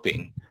be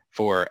hoping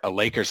for a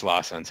Lakers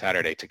loss on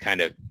Saturday to kind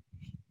of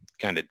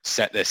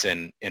set this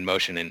in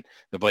motion, and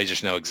the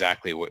Blazers know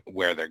exactly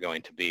where they're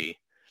going to be.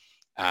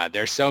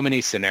 There's so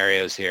many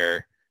scenarios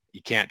here.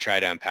 You can't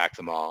try to unpack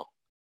them all.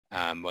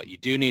 What you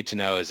do need to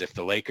know is if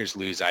the Lakers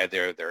lose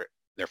either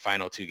their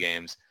final 2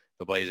 games,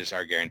 the Blazers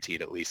are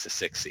guaranteed at least a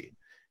 6th seed.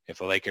 If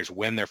the Lakers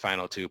win their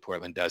final 2,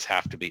 Portland does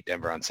have to beat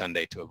Denver on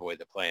Sunday to avoid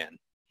the play-in.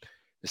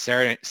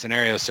 The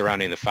scenarios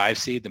surrounding the 5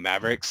 seed, the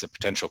Mavericks, the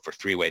potential for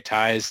 3-way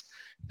ties,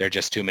 there are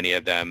just too many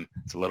of them.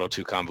 It's a little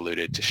too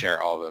convoluted to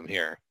share all of them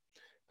here.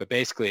 But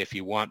basically, if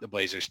you want the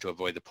Blazers to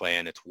avoid the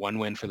play-in, it's 1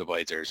 win for the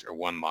Blazers or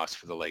 1 loss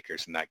for the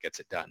Lakers, and that gets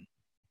it done.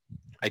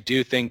 I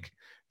do think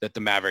that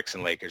the Mavericks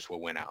and Lakers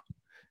will win out.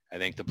 I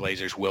think the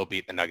Blazers will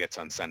beat the Nuggets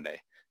on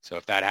Sunday. So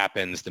if that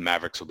happens, the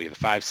Mavericks will be the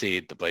 5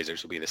 seed, the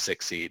Blazers will be the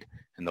 6 seed,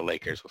 and the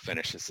Lakers will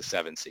finish as the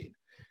 7 seed.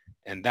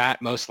 And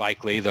that most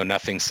likely, though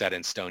nothing's set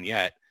in stone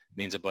yet,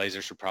 means the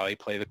Blazers would probably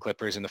play the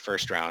Clippers in the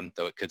first round,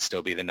 though it could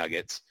still be the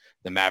Nuggets.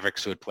 The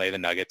Mavericks would play the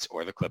Nuggets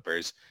or the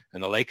Clippers,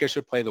 and the Lakers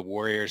would play the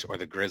Warriors or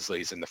the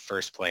Grizzlies in the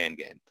first play-in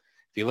game.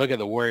 If you look at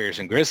the Warriors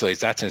and Grizzlies,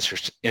 that's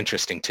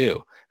interesting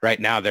too. Right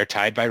now, they're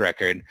tied by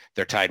record.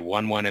 They're tied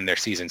 1-1 in their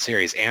season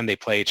series, and they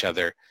play each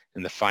other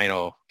in the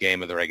final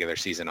game of the regular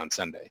season on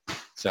Sunday.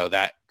 So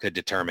that could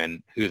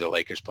determine who the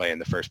Lakers play in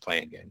the first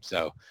play-in game.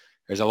 So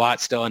there's a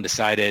lot still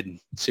undecided.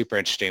 Super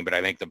interesting, but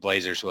I think the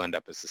Blazers will end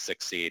up as the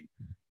 6th seed,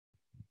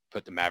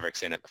 put the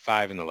Mavericks in at the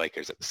 5 and the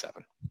Lakers at the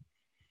 7.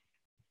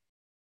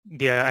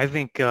 Yeah, I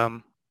think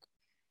a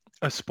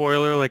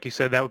spoiler, like you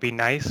said, that would be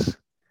nice.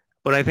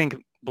 But I think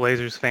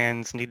Blazers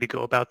fans need to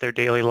go about their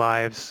daily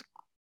lives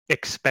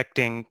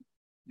expecting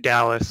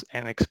Dallas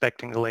and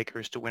expecting the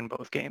Lakers to win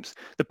both games.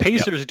 The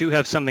Pacers do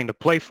have something to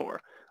play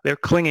for. They're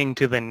clinging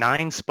to the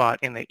 9 spot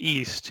in the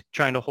East,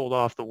 trying to hold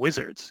off the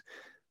Wizards.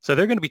 So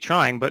they're going to be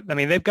trying, but I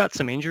mean, they've got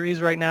some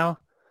injuries right now.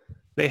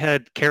 They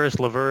had Karis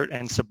LeVert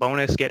and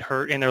Sabonis get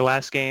hurt in their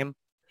last game.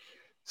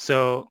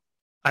 So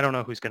I don't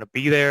know who's going to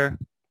be there.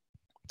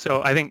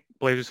 So I think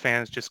Blazers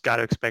fans just got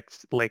to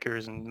expect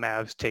Lakers and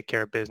Mavs take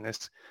care of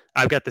business.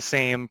 I've got the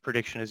same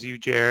prediction as you,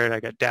 Jared. I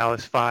got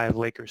Dallas 5,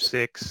 Lakers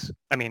 6.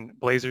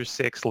 Blazers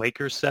 6,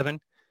 Lakers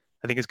 7.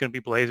 I think it's going to be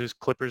Blazers,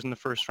 Clippers in the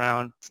first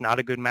round. It's not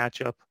a good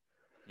matchup.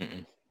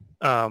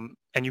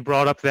 And you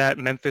brought up that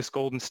Memphis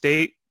Golden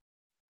State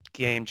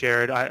game,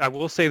 Jared. I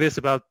will say this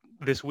about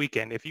this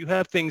weekend. If you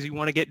have things you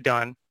want to get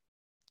done,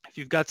 if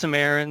you've got some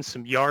errands,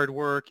 some yard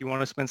work, you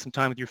want to spend some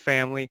time with your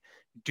family,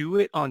 do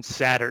it on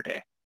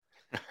Saturday.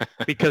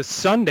 Because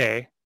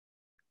Sunday,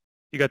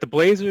 you got the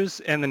Blazers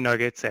and the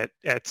Nuggets at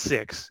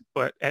 6,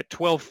 but at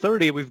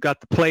 12:30, we've got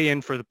the play-in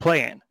for the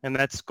play-in, and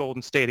that's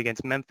Golden State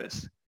against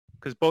Memphis.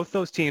 Because both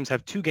those teams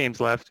have 2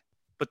 games left,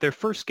 but their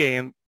first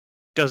game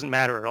doesn't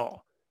matter at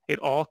all. It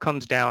all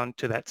comes down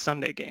to that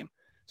Sunday game.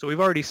 So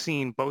we've already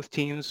seen both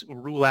teams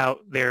rule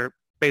out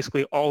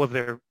basically all of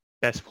their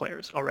best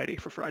players already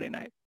for Friday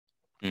night.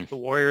 The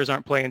Warriors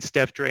aren't playing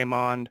Steph,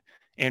 Draymond,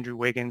 Andrew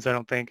Wiggins, I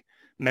don't think.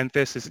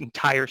 Memphis'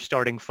 entire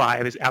starting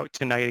 5 is out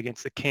tonight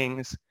against the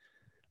Kings.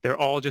 They're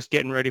all just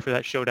getting ready for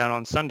that showdown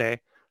on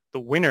Sunday. The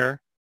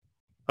winner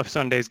of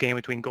Sunday's game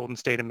between Golden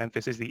State and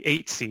Memphis is the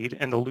 8 seed,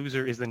 and the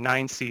loser is the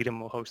 9 seed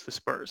and will host the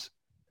Spurs.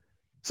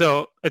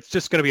 So it's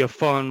just going to be a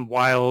fun,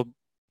 wild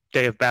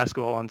day of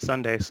basketball on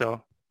Sunday.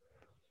 So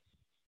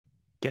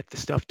get the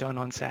stuff done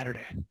on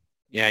Saturday.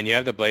 Yeah, and you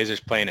have the Blazers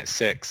playing at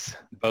 6.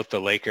 Both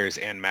the Lakers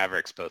and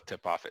Mavericks both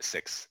tip off at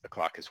 6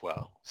 o'clock as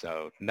well.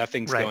 So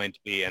nothing's going to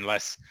be,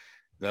 unless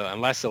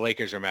the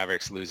Lakers or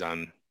Mavericks lose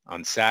on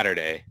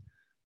Saturday,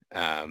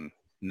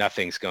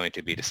 nothing's going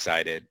to be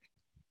decided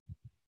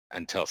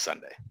until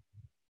Sunday.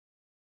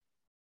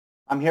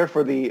 I'm here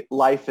for the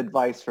life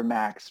advice for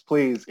Max.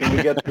 Please, can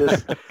we get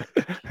this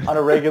on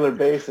a regular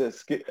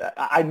basis?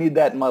 I need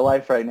that in my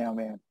life right now,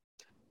 man.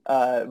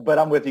 But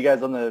I'm with you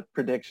guys on the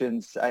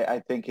predictions. I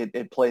think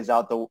it plays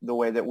out the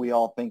way that we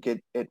all think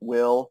it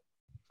will.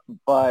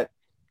 But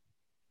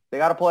they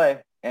got to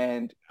play,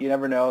 and you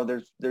never know.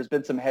 There's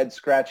been some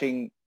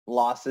head-scratching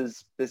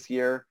losses this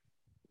year.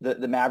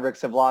 The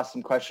Mavericks have lost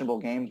some questionable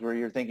games where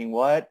you're thinking,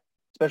 what?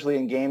 Especially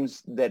in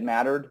games that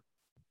mattered,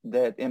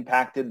 that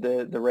impacted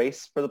the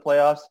race for the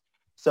playoffs.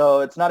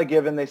 So it's not a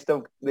given. They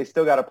still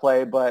got to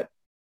play, but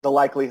the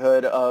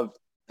likelihood of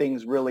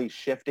things really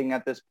shifting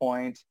at this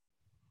point,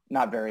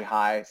 not very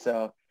high.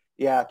 So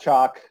yeah,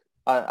 chalk.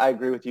 I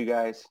agree with you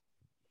guys.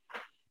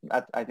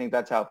 I think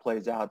that's how it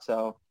plays out.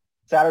 So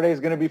Saturday is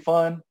going to be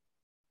fun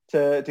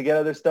to get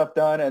other stuff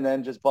done, and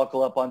then just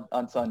buckle up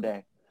on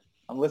Sunday.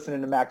 I'm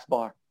listening to Max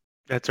Barr.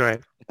 That's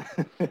right.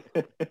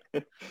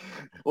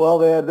 Well,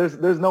 man,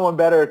 there's no one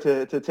better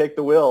to take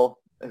the wheel,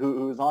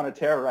 who's on a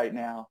tear right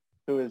now,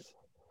 who is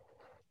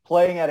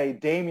playing at a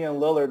Damian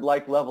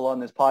Lillard-like level on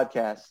this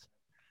podcast,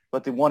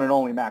 but the one and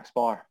only Max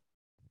Barr.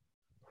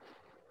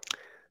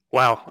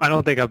 Wow, I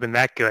don't think I've been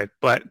that good,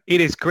 but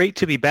it is great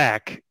to be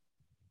back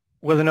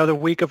with another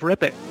week of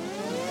Rip It.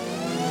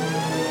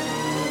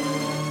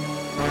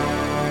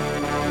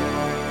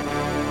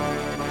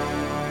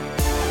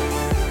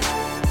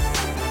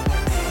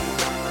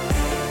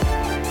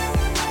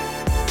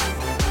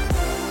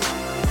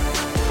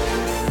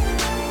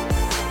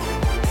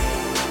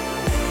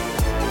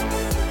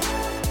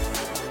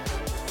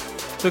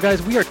 So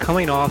guys, we are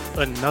coming off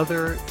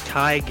another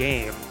tie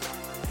game.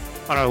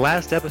 On our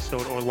last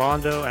episode,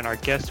 Orlando and our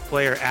guest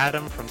player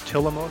Adam from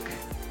Tillamook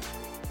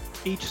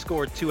each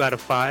scored 2 out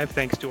of 5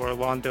 thanks to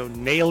Orlando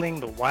nailing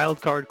the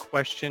wild card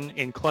question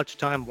in clutch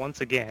time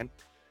once again.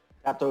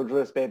 Tap those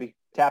wrists, baby.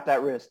 Tap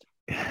that wrist.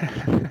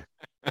 And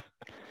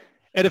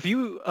if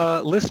you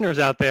listeners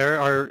out there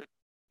are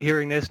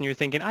hearing this and you're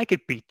thinking, I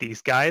could beat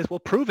these guys, well,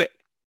 prove it.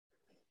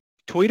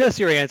 Tweet us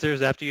your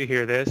answers after you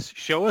hear this.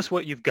 Show us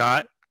what you've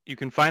got. You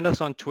can find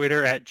us on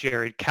Twitter at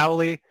Jared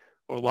Cowley,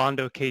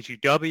 Orlando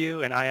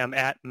KGW, and I am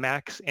at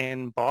Max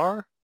N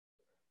Barr.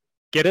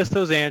 Get us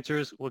those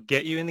answers. We'll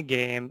get you in the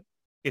game.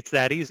 It's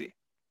that easy.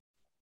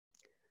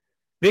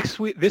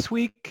 This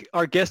week,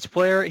 our guest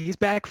player, he's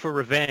back for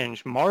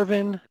revenge.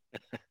 Marvin,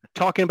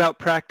 talking about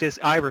practice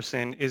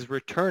Iverson, is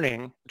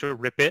returning to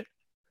Rip It.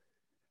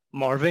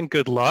 Marvin,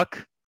 good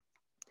luck.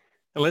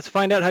 And let's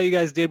find out how you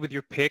guys did with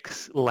your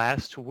picks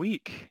last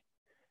week.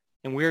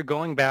 And we're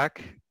going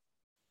back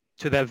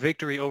to that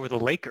victory over the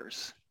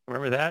Lakers.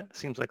 Remember that?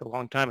 Seems like a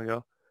long time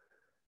ago.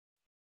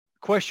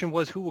 The question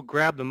was, who will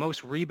grab the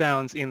most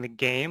rebounds in the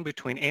game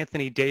between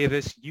Anthony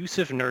Davis,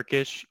 Yusuf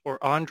Nurkic,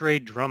 or Andre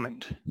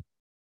Drummond?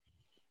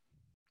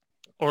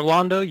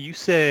 Orlando, you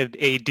said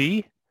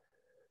AD.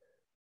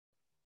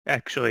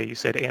 Actually, you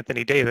said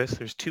Anthony Davis.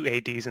 There's 2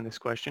 ADs in this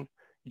question.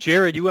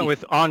 Jared, you went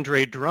with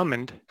Andre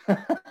Drummond.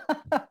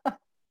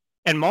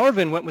 And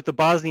Marvin went with the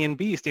Bosnian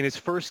Beast in his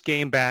first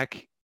game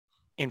back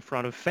in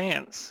front of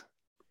fans.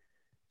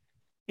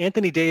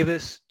 Anthony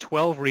Davis,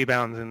 12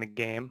 rebounds in the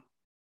game.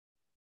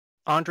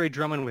 Andre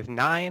Drummond with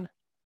 9.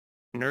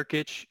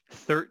 Nurkic,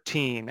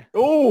 13.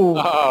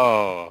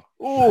 Oh.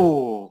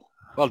 Ooh.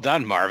 Well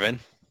done,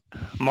 Marvin.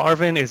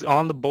 Marvin is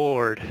on the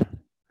board.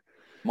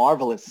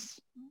 Marvelous.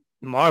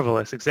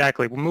 Marvelous,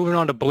 exactly. We're moving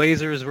on to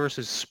Blazers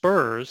versus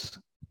Spurs.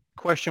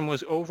 Question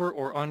was over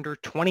or under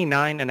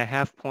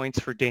 29.5 points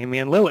for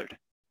Damian Lillard.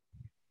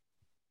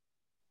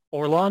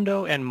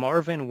 Orlando and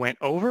Marvin went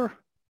over.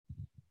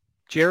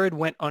 Jared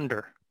went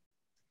under.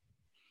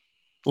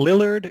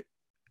 Lillard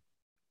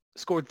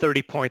scored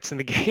 30 points in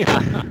the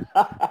game.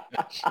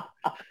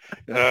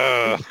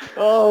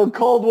 Oh,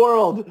 cold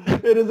world.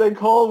 It is a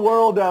cold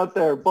world out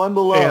there.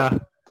 Bundle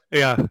up.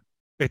 Yeah.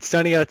 It's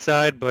sunny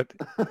outside, but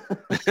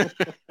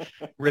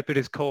Rip It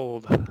is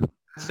cold.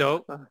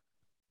 So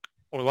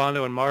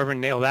Orlando and Marvin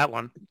nail that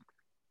one.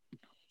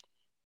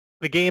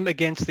 The game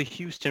against the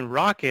Houston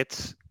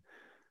Rockets,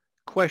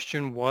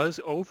 question was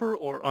over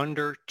or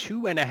under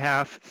 2.5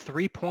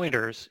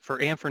 3-pointers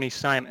for Anthony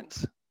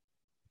Simons.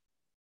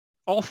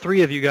 All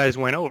 3 of you guys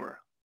went over.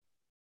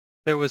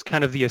 There was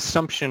kind of the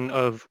assumption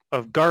of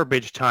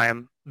garbage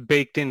time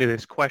baked into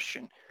this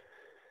question.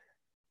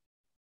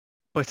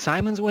 But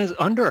Simons was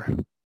under.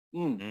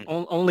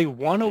 Only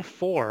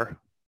 104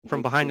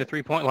 from behind the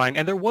 3-point line,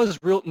 and there was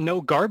no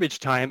garbage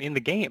time in the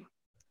game.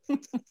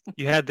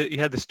 You had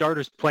the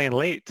starters playing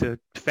late to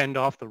fend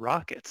off the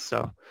Rockets.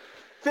 So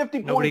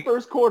 50-point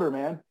first quarter,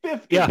 man.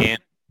 50. Yeah, and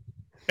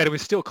it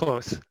was still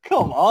close.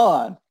 Come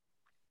on.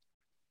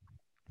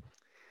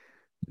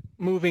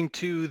 Moving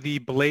to the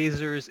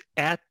Blazers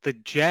at the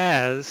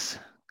Jazz.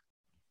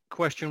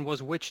 Question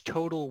was, which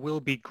total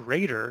will be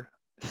greater?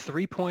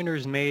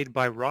 3-pointers made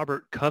by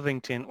Robert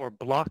Covington or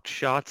blocked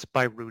shots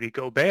by Rudy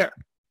Gobert?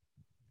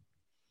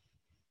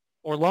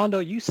 Orlando,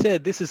 you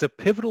said this is a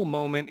pivotal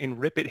moment in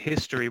Rip It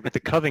history with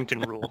the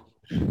Covington rule.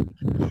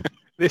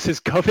 This is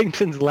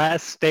Covington's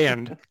last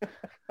stand,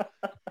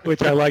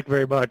 which I like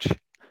very much.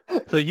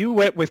 So you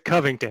went with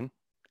Covington.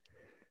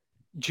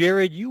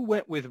 Jared, you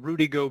went with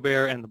Rudy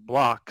Gobert and the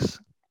blocks.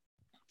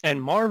 And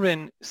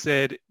Marvin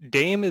said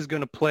Dame is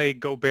going to play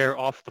Gobert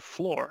off the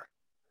floor.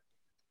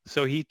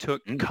 So he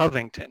took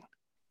Covington.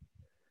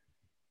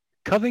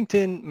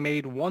 Covington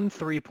made 1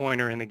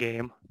 3-pointer in the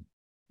game.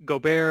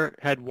 Gobert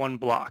had 1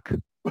 block.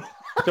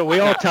 So we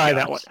all tie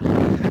that one.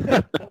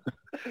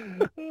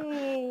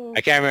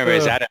 I can't remember.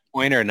 Is that a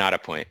point or not a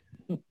point?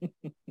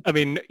 I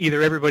mean,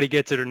 either everybody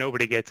gets it or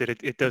nobody gets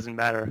it. It doesn't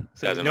matter.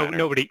 So doesn't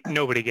matter.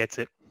 Nobody gets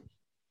it.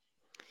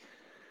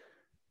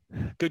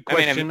 Good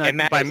question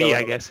by me,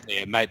 I guess.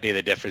 It might be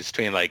the difference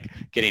between like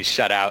getting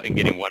shut out and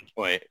getting 1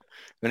 point.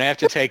 I'm gonna have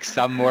to take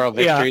some moral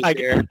victories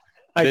here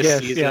this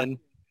season. Yeah.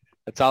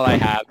 That's all I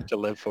have to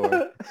live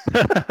for.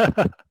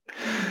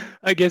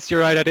 I guess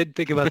you're right. I didn't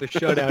think about the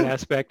shutout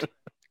aspect.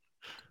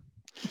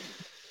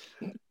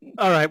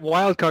 All right,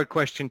 wildcard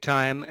question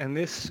time, and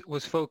this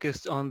was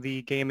focused on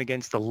the game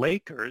against the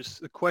Lakers.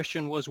 The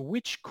question was,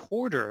 which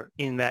quarter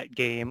in that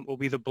game will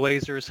be the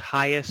Blazers'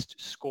 highest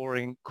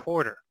scoring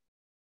quarter?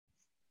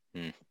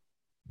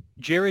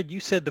 Jared, you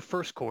said the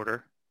first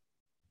quarter.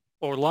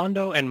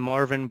 Orlando and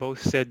Marvin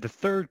both said the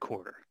third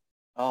quarter.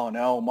 Oh,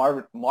 no.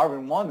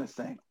 Marvin won this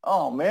thing.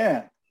 Oh,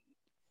 man.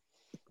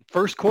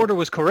 First quarter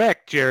was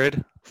correct,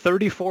 Jared.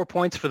 34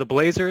 points for the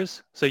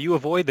Blazers, so you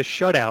avoid the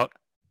shutout.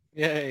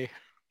 Yay.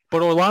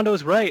 But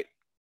Orlando's right.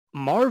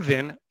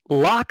 Marvin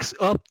locks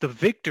up the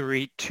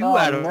victory 2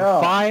 out of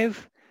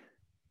 5.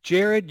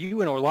 Jared,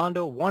 you and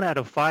Orlando, 1 out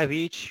of 5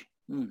 each.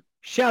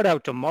 Shout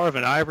out to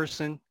Marvin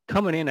Iverson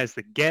coming in as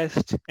the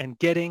guest and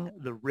getting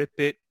the Rip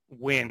It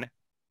win.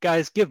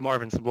 Guys, give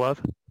Marvin some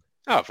love.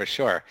 Oh, for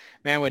sure.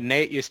 Man, when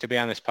Nate used to be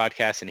on this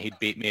podcast and he'd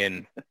beat me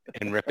in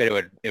Rip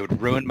It, it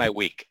would ruin my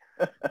week.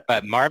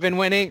 But Marvin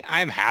winning,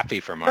 I'm happy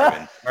for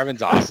Marvin.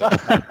 Marvin's awesome.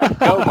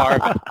 Go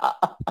Marvin.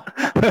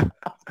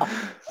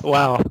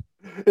 Wow.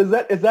 Is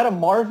that a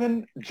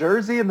Marvin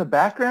jersey in the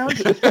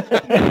background?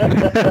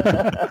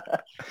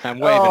 I'm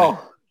waving it.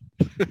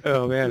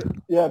 Oh, man.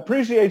 Yeah,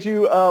 appreciate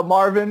you,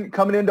 Marvin,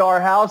 coming into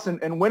our house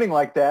and winning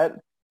like that.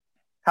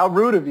 How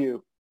rude of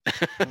you.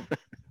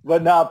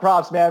 But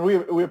props, man.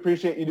 We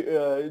appreciate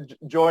you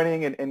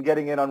joining and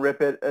getting in on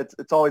Rip It.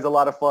 It's always a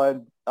lot of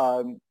fun.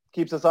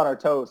 Keeps us on our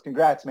toes.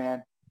 Congrats,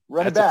 man.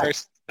 Run it back.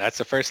 That's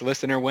the first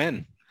listener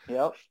win.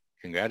 Yep.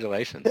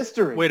 Congratulations.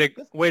 History.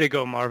 Way to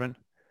go, Marvin.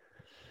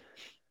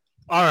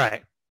 All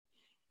right.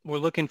 We're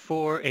looking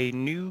for a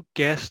new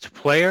guest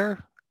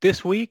player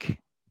this week.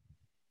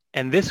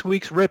 And this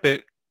week's Rip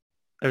It,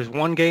 there's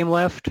 1 game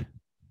left.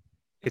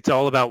 It's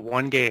all about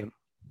 1 game.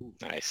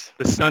 Nice.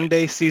 The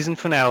Sunday season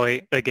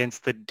finale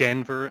against the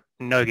Denver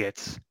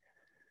Nuggets.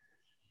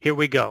 Here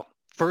we go.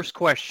 First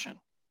question.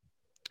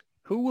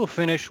 Who will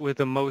finish with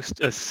the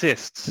most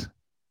assists?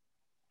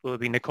 Will it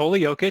be Nikola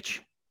Jokic,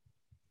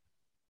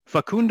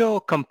 Facundo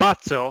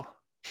Campazzo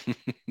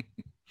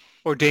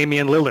or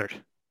Damian Lillard?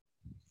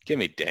 Give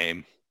me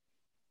Dame.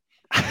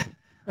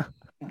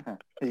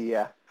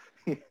 Yeah.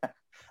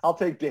 I'll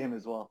take Dame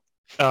as well.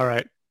 All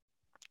right.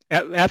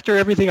 After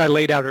everything I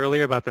laid out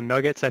earlier about the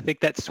Nuggets, I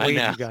think that swayed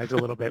you guys a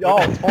little bit.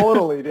 Oh,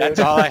 totally, dude. That's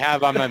all I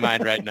have on my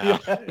mind right now.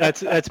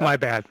 That's my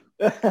bad.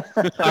 All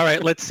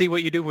right, let's see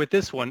what you do with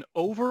this one.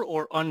 Over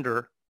or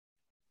under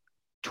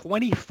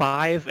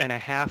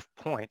 25.5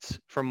 points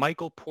for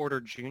Michael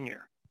Porter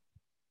Jr.?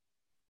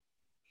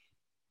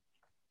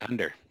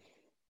 Under.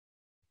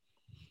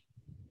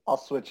 I'll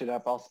switch it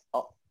up.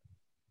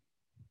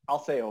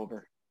 I'll say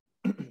over.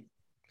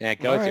 Yeah,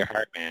 go with your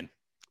heart, man.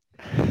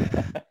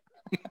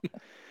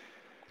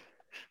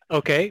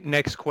 Okay,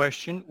 next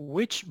question.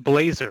 Which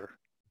Blazer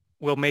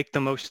will make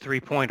the most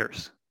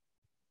three-pointers?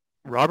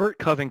 Robert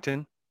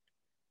Covington,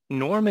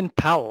 Norman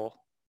Powell,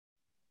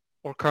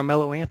 or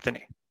Carmelo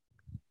Anthony?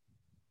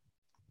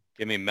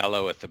 Give me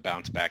Melo with the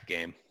bounce-back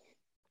game.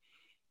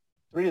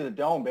 3 to the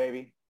dome,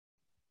 baby.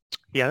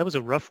 Yeah, that was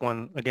a rough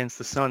one against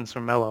the Suns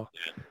from Melo.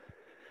 Yeah.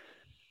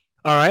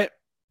 All right.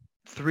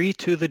 3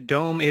 to the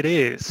dome it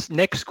is.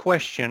 Next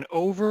question.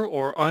 Over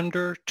or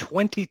under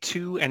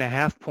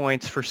 22.5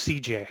 points for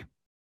CJ?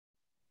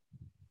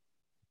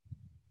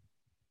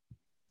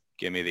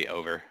 Give me the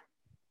over.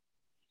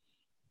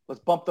 Let's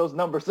bump those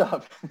numbers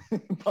up.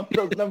 Bump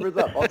those numbers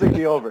up. I'll take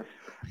the over.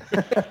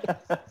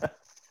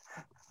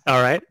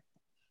 All right.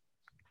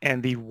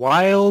 And the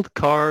wild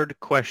card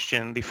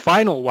question, the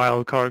final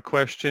wild card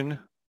question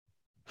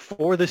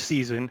for the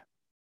season.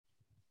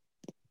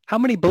 How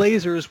many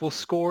Blazers will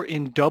score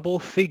in double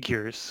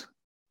figures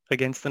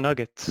against the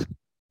Nuggets?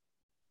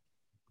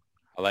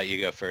 I'll let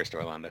you go first,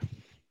 Orlando.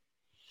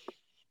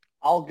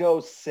 I'll go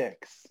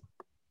 6.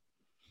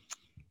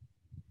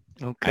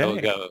 Okay.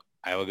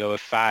 I will go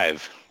with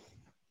 5.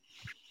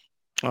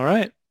 All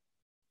right.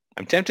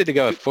 I'm tempted to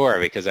go with 4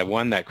 because I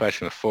won that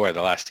question with 4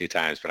 the last 2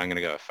 times, but I'm going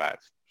to go with 5.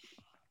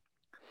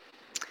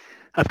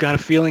 I've got a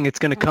feeling it's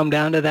going to come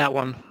down to that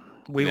one.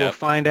 We will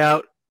find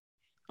out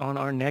on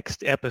our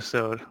next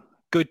episode.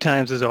 Good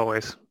times as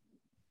always.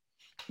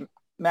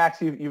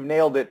 Max, you've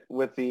nailed it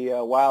with the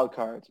wild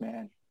cards,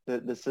 man.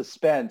 The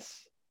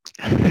suspense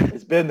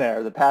has been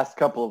there the past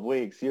couple of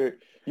weeks.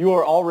 You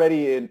are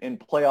already in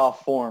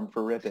playoff form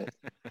for Rip It.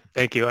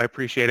 Thank you. I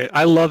appreciate it.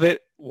 I love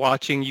it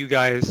watching you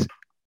guys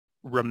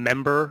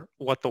remember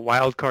what the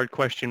wild card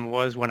question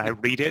was when I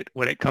read it,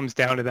 when it comes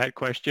down to that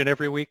question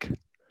every week.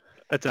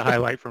 That's a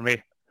highlight for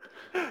me.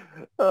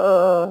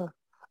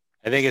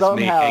 I think it's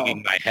me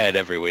hanging my head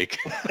every week.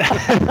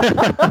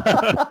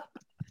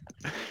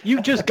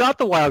 You just got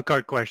the wild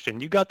card question.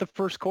 You got the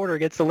first quarter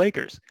against the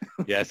Lakers.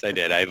 Yes, I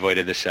did. I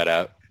avoided the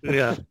shutout.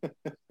 Yeah.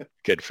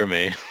 Good for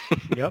me.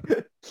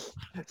 Yep.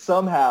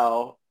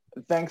 Somehow,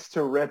 thanks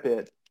to Rip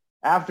It,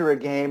 after a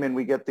game and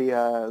we get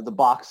the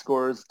box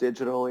scores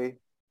digitally,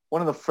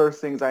 one of the first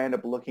things I end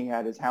up looking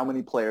at is how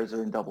many players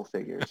are in double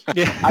figures.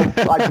 Yeah.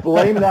 I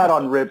blame that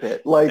on Rip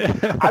It. Like,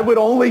 I would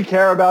only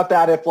care about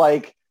that if,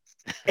 like,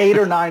 8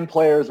 or 9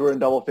 players were in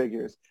double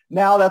figures.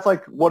 Now that's,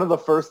 like, one of the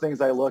first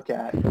things I look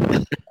at.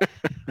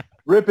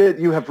 Rip It,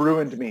 you have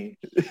ruined me.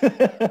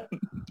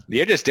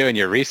 You're just doing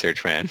your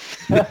research, man.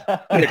 You're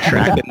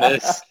tracking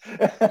this.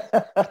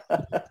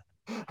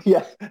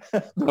 Yeah.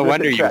 No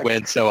wonder you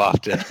win so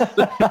often.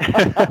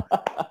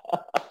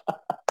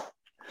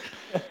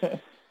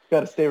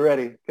 Got to stay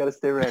ready.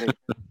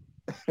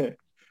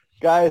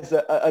 Guys,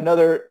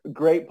 another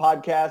great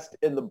podcast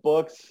in the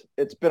books.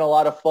 It's been a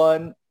lot of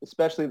fun,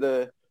 especially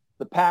the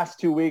past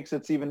 2 weeks.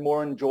 It's even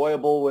more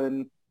enjoyable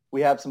when we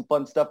have some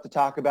fun stuff to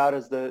talk about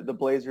as the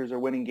Blazers are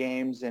winning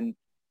games and,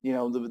 you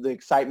know, the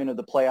excitement of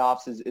the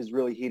playoffs is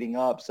really heating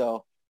up.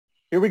 So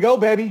here we go,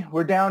 baby.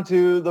 We're down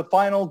to the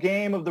final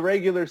game of the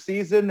regular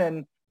season.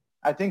 And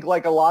I think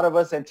like a lot of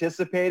us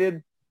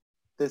anticipated,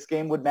 this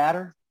game would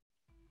matter.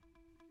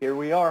 Here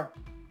we are.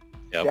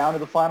 Yep. Down to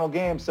the final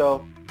game.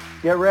 So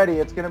get ready.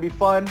 It's going to be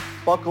fun.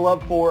 Buckle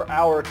up for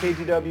our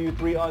KGW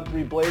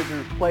 3-on-3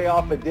 Blazers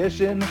playoff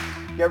edition.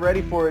 Get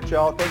ready for it,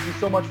 y'all. Thank you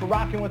so much for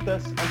rocking with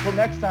us. Until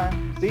next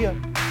time, see ya.